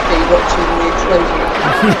and Sophie watching the explosion.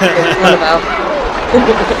 What about?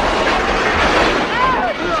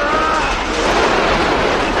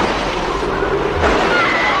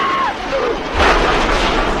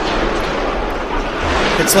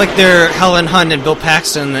 It's like they're Helen Hunt and Bill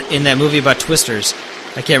Paxton in that movie about Twisters.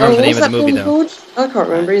 I can't remember the name of the movie, though. Called? I can't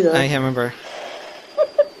remember either. I can't remember.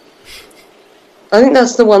 I think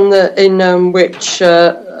that's the one that in which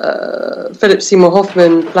Philip Seymour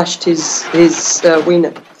Hoffman flashed his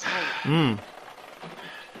wiener. Hmm.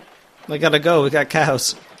 We gotta go. We got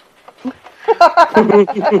cows.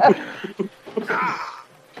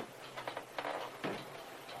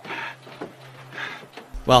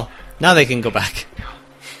 Well, now they can go back.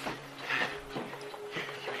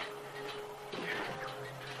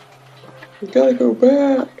 We gotta go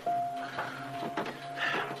back.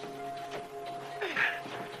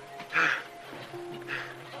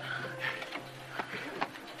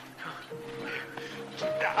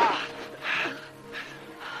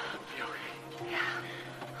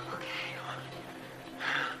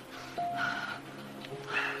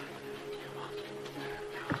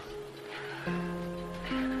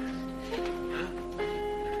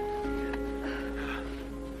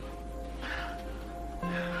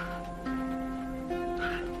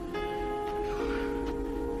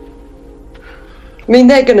 I mean,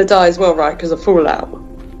 they're going to die as well, right? Because of Fallout.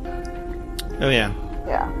 Oh, yeah.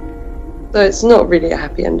 Yeah. So it's not really a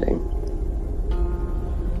happy ending.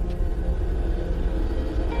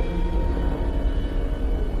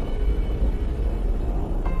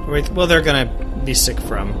 Well, they're going to be sick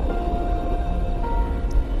from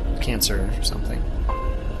cancer or something.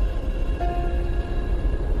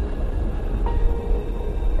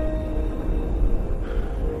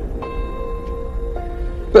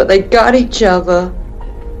 But they got each other.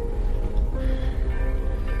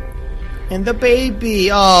 And the baby!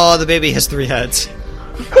 Oh, the baby has 3 heads.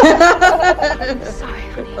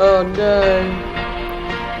 Oh no.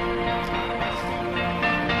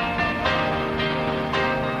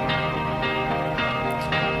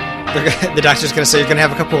 The doctor's going to say, you're going to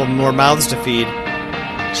have a couple more mouths to feed.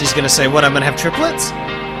 She's going to say, what, I'm going to have triplets?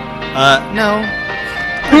 No.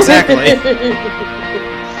 Exactly.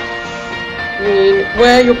 I mean,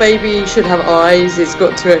 where your baby should have eyes, it's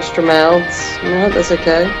got 2 extra mouths. No, that's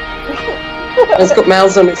okay. It's got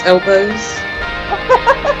mouths on its elbows.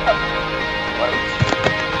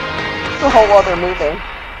 It's a whole other movie.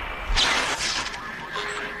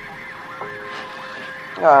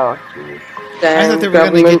 Oh, jeez. I thought they were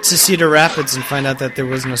going to get to Cedar Rapids and find out that there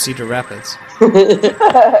was no Cedar Rapids.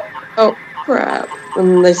 Oh, crap.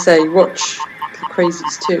 And they say, watch The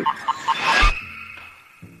Crazies too.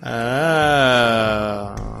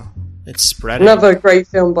 It's spreading. Another great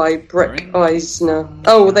film by Breck Eisner.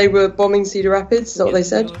 Oh, they were bombing Cedar Rapids, is that what they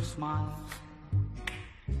said?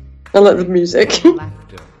 I like the music.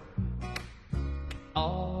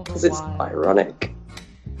 Because it's ironic.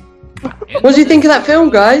 What do you think of that film,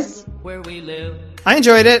 guys? I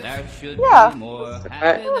enjoyed it. Yeah.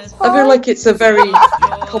 I feel like it's a very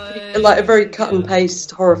a very cut and paste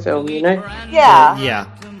horror film, you know? Yeah. Yeah.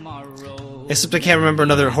 Except I can't remember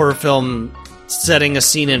another horror film setting a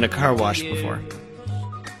scene in a car wash before.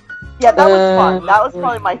 Yeah, that was fun. That was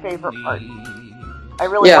probably my favorite part. I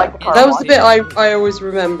really liked the car wash. That was the bit I always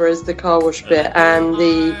remember as the car wash bit, and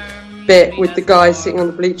the bit with the guy sitting on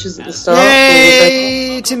the bleachers at the start.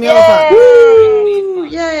 Yay! Timmy Oliphant! Woo!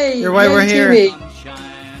 Yay! You're why we're here. Timmy.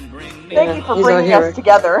 Thank you for bringing us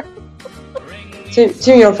together.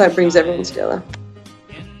 Timmy Oliphant brings everyone together.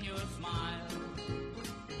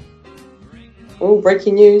 Oh,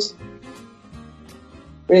 breaking news.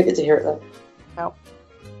 We didn't get to hear it though. No.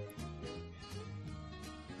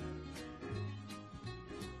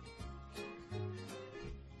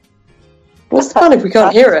 What's the fun if we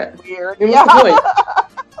can't hear it? Weird. I mean, what's the point?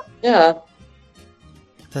 Yeah.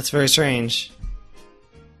 That's very strange.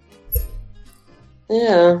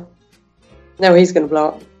 Yeah. No, he's going to blow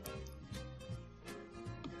up.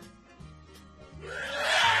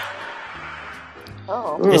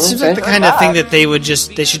 Oh. It seems like the kind of thing that they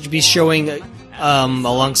should be showing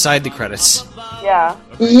alongside the credits. Yeah.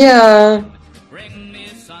 Yeah.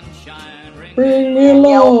 Bring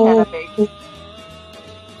me along.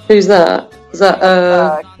 Who's that? Is that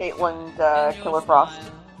Caitlin Killer Frost.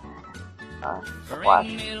 Flash.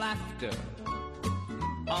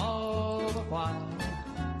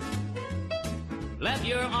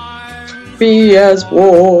 Be as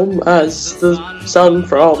warm as the sun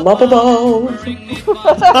from up above.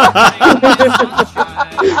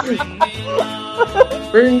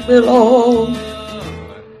 Bring me along.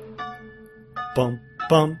 Bum,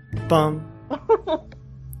 bum, bum.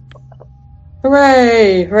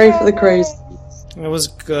 Hooray! Hooray for the craze. It was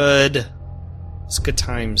good. It was good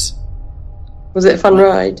times. Was it a fun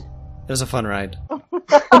ride? It was a fun ride.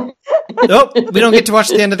 Nope, we don't get to watch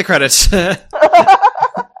the end of the credits. The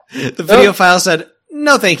video file said,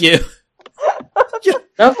 no thank you.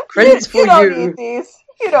 Enough credits for you. You don't need these.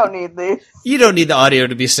 You don't need these. You don't need the audio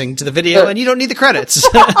to be synced to the video, and you don't need the credits.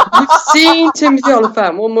 You've seen Timothy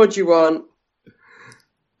Oliphant. What more do you want?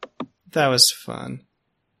 That was fun.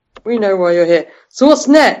 We know why you're here. So what's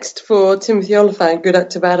next for Timothy Oliphant, good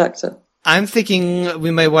actor, bad actor? I'm thinking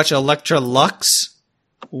we might watch Electra Lux,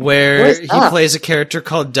 where he plays a character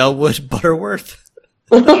called Delwood Butterworth.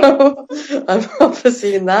 I've never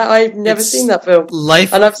seen that. I've never seen that film.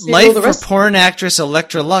 Life and I've seen all the for rest. porn actress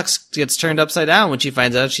Electra Lux gets turned upside down when she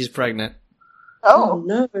finds out she's pregnant. Oh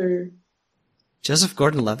no! Joseph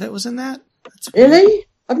Gordon-Levitt was in that? Really?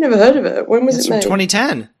 I've never heard of it. When was it made? From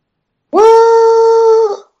 2010.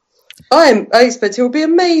 What? I expect it will be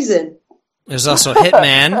amazing. There's also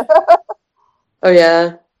Hitman. Oh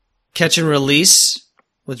yeah. Catch and Release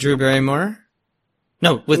with Drew Barrymore.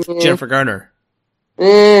 No, with Jennifer Garner.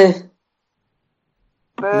 Live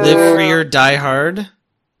Free or Die Hard.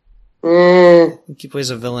 I think he plays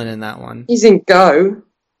a villain in that one. He's in Go.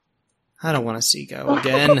 I don't want to see Go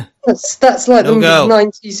again. That's like the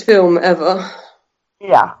 90s film ever.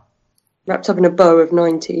 Yeah. Wrapped up in a bow of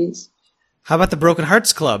 90s. How about the Broken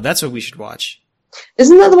Hearts Club? That's what we should watch.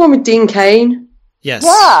 Isn't that the one with Dean Cain? Yes.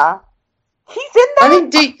 Yeah. He's in that?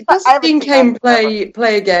 I think Dean Cain play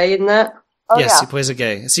a gay in that? Oh, yes, yeah. he plays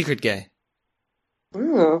a secret gay.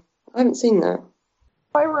 Oh, I haven't seen that.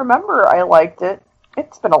 I remember I liked it.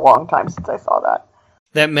 It's been a long time since I saw that.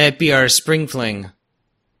 That might be our spring fling.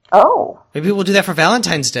 Oh. Maybe we'll do that for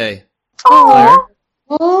Valentine's Day. Oh.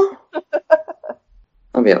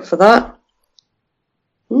 I'll be up for that.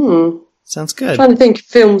 Sounds good. I'm trying to think of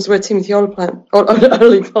films where Timothy Oliphant plays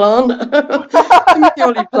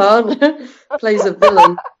a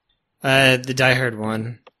villain. The Die Hard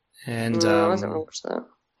one. And I don't watch that.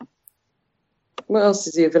 What else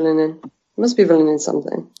is he a villain in? He must be a villain in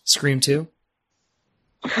something. Scream 2.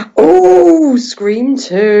 Oh, Ooh, Scream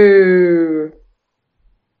 2.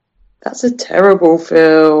 That's a terrible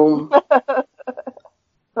film.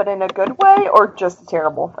 But in a good way, or just a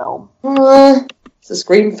terrible film? It's a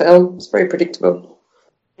Scream film. It's very predictable.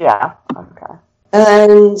 Yeah, okay.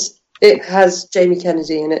 And it has Jamie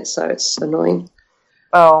Kennedy in it, so it's annoying.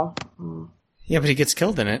 Oh. Yeah, but he gets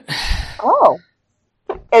killed in it. Oh.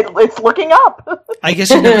 It's looking up. I guess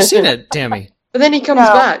you've never seen it, Tammy. But then he comes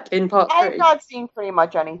back in part 3. I've not seen pretty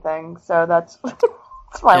much anything, so that's my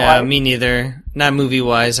life. Yeah, me neither. Not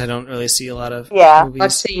movie-wise, I don't really see a lot of movies.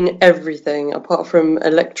 I've seen everything, apart from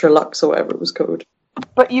Electra Lux or whatever it was called.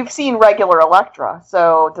 But you've seen regular Electra,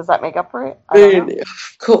 so does that make up for it? Really?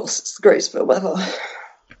 Of course, it's the greatest film ever.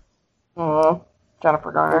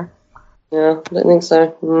 Jennifer Garner. Yeah, I don't think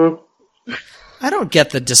so. I don't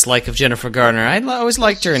get the dislike of Jennifer Garner. I always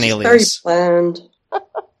liked her in She's Alias. very bland.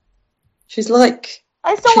 She's like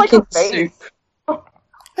I still like her face. Soup.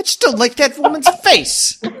 I just don't like that woman's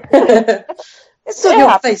face. Sort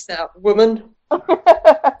your face out, woman.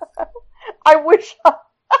 I wish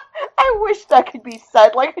that could be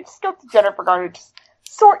said. Like, I just go to Jennifer Garner, just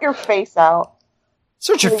sort your face out.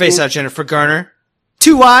 Sort your face out, Jennifer Garner.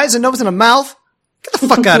 2 eyes, a nose, and a mouth. Get the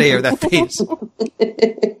fuck out of here with that face.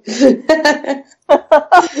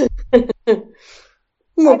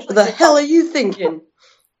 What the hell are you thinking?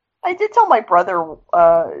 I did tell my brother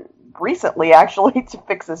recently, actually, to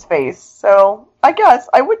fix his face. So I guess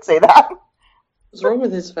I would say that. What's wrong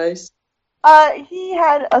with his face? He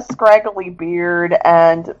had a scraggly beard,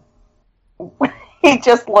 and he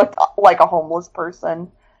just looked like a homeless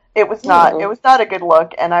person. It was not a good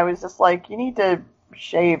look, and I was just like, you need to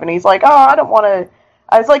shave. And he's like, oh, I don't want to.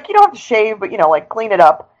 I was like, you don't have to shave, but, like, clean it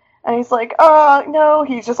up. And he's like, no.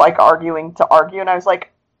 He's just, like, arguing to argue. And I was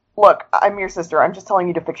like, look, I'm your sister. I'm just telling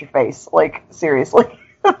you to fix your face. Like, seriously.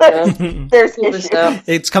 There's issues.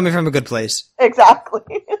 It's coming from a good place.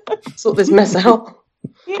 Exactly. Sort this mess out.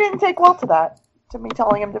 He didn't take well to that, to me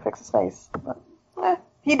telling him to fix his face. But,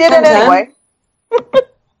 he did it anyway.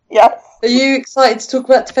 Yes. Are you excited to talk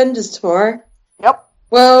about Defenders tomorrow? Yep.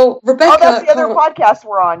 Well, Rebecca... Oh, that's the other podcast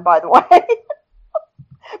we're on, by the way.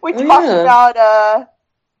 We talked about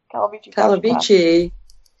Calavici.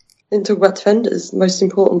 Didn't talk about Defenders, the most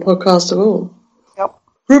important podcast of all. Yep.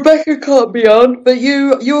 Rebecca can't be on, but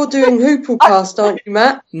you're doing Hooplecast, aren't you,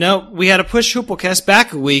 Matt? No, we had to push Hooplecast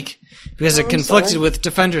back a week because it conflicted with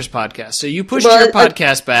Defenders podcast. So you pushed your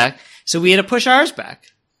podcast back, so we had to push ours back.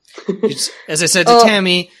 As I said to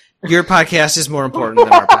Tammy, your podcast is more important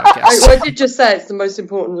than our podcast. I did just say it's the most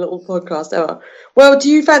important little podcast ever. Well, do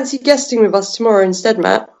you fancy guesting with us tomorrow instead,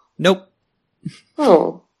 Matt? Nope.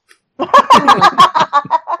 Oh. Let's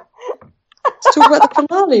talk about the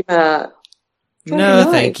finale, Matt.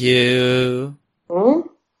 No, thank you. Hmm?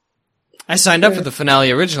 I signed up for the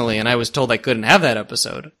finale originally, and I was told I couldn't have that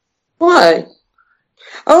episode. Why?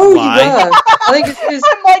 Oh, Why? you were. I think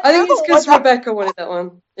it's because Rebecca wanted that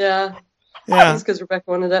one. Yeah. Yeah. It's because Rebecca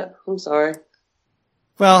wanted it. I'm sorry.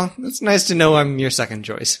 Well, it's nice to know I'm your second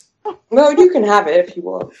choice. Well, you can have it if you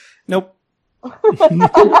want. Nope.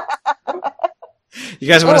 You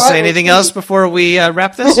guys want to say anything else before we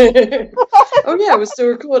wrap this? Oh yeah, we're still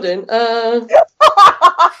recording. What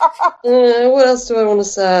else do I want to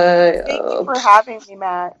say? Thank you for having me,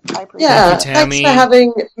 Matt. I appreciate it. Thanks for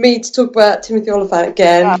having me to talk about Timothy Olyphant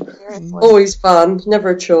again. Yeah, always fun, never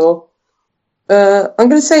a chore. I'm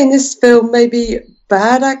going to say in this film maybe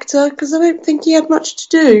bad actor because I don't think he had much to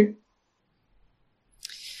do.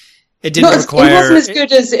 It didn't require. He wasn't as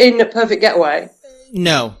good as in Perfect Getaway.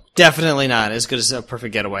 No, definitely not as good as A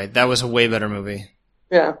Perfect Getaway. That was a way better movie.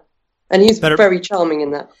 Yeah, and he's very charming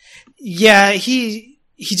in that. Yeah, he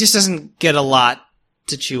just doesn't get a lot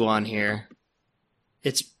to chew on here.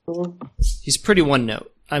 He's pretty one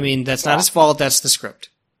note. I mean, that's not his fault. That's the script.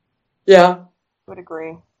 Yeah, would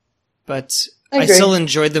agree. But I still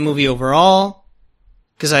enjoyed the movie overall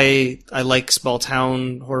because I like small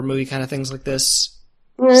town horror movie kind of things like this.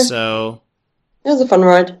 Yeah. So it was a fun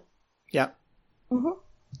ride. Yeah. Mm-hmm.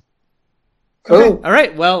 Cool. Okay. All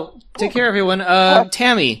right. Well, take care, everyone.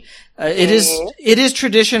 Tammy, it is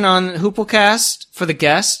tradition on Hooplecast for the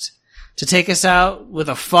guest to take us out with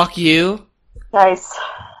a fuck you. Nice.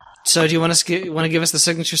 So, do you want to give us the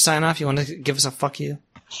signature sign off? You want to give us a fuck you?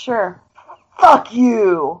 Sure. Fuck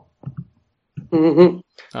you. Mm-hmm.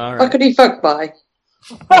 All right. Fuckity fuck bye.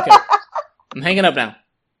 Okay. I'm hanging up now.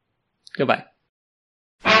 Goodbye.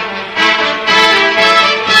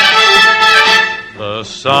 The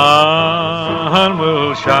sun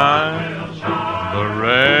will shine, the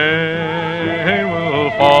rain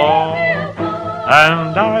will fall,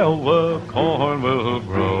 and Iowa corn will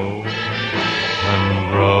grow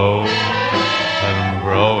and grow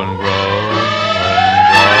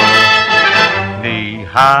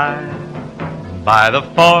high by the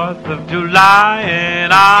 4th of July in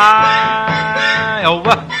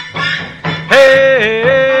Iowa.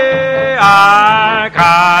 Hey,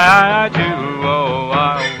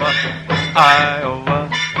 Iowa,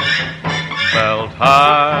 belt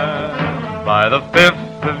high by the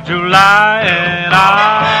 5th of July in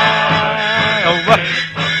Iowa.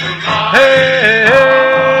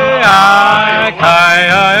 Hey, Iowa,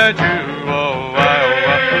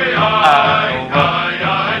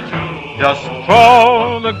 just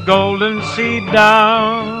throw the golden seed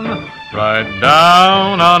down, right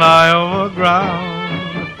down on Iowa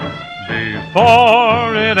ground.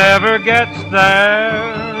 Before it ever gets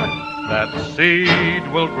there, that seed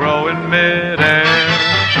will grow in midair.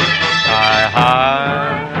 Sky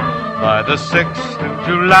high by the 6th of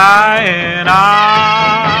July in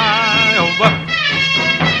Iowa.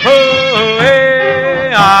 Oh,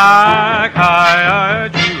 hey, Iowa.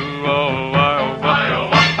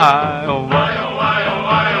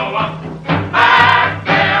 Back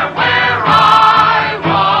there where I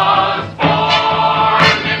was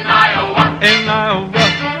born in Iowa. In Iowa.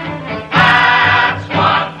 That's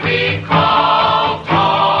what we call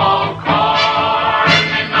tall corn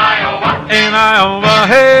in Iowa. In Iowa,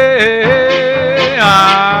 hey,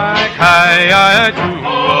 Iowa.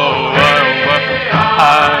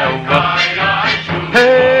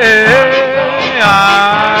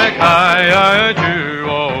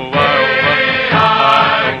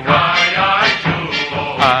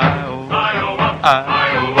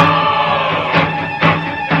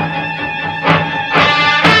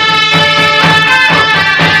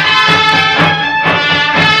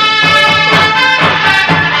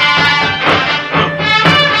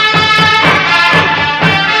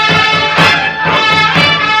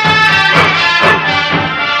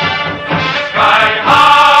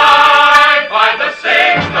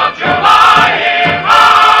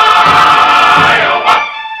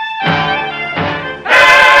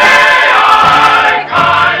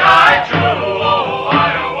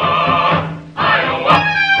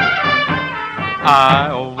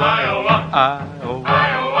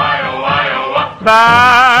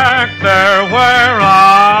 Back there where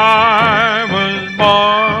I was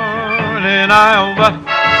born in Iowa.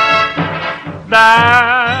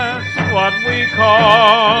 That's what we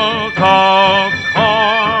call tall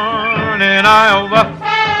corn in Iowa.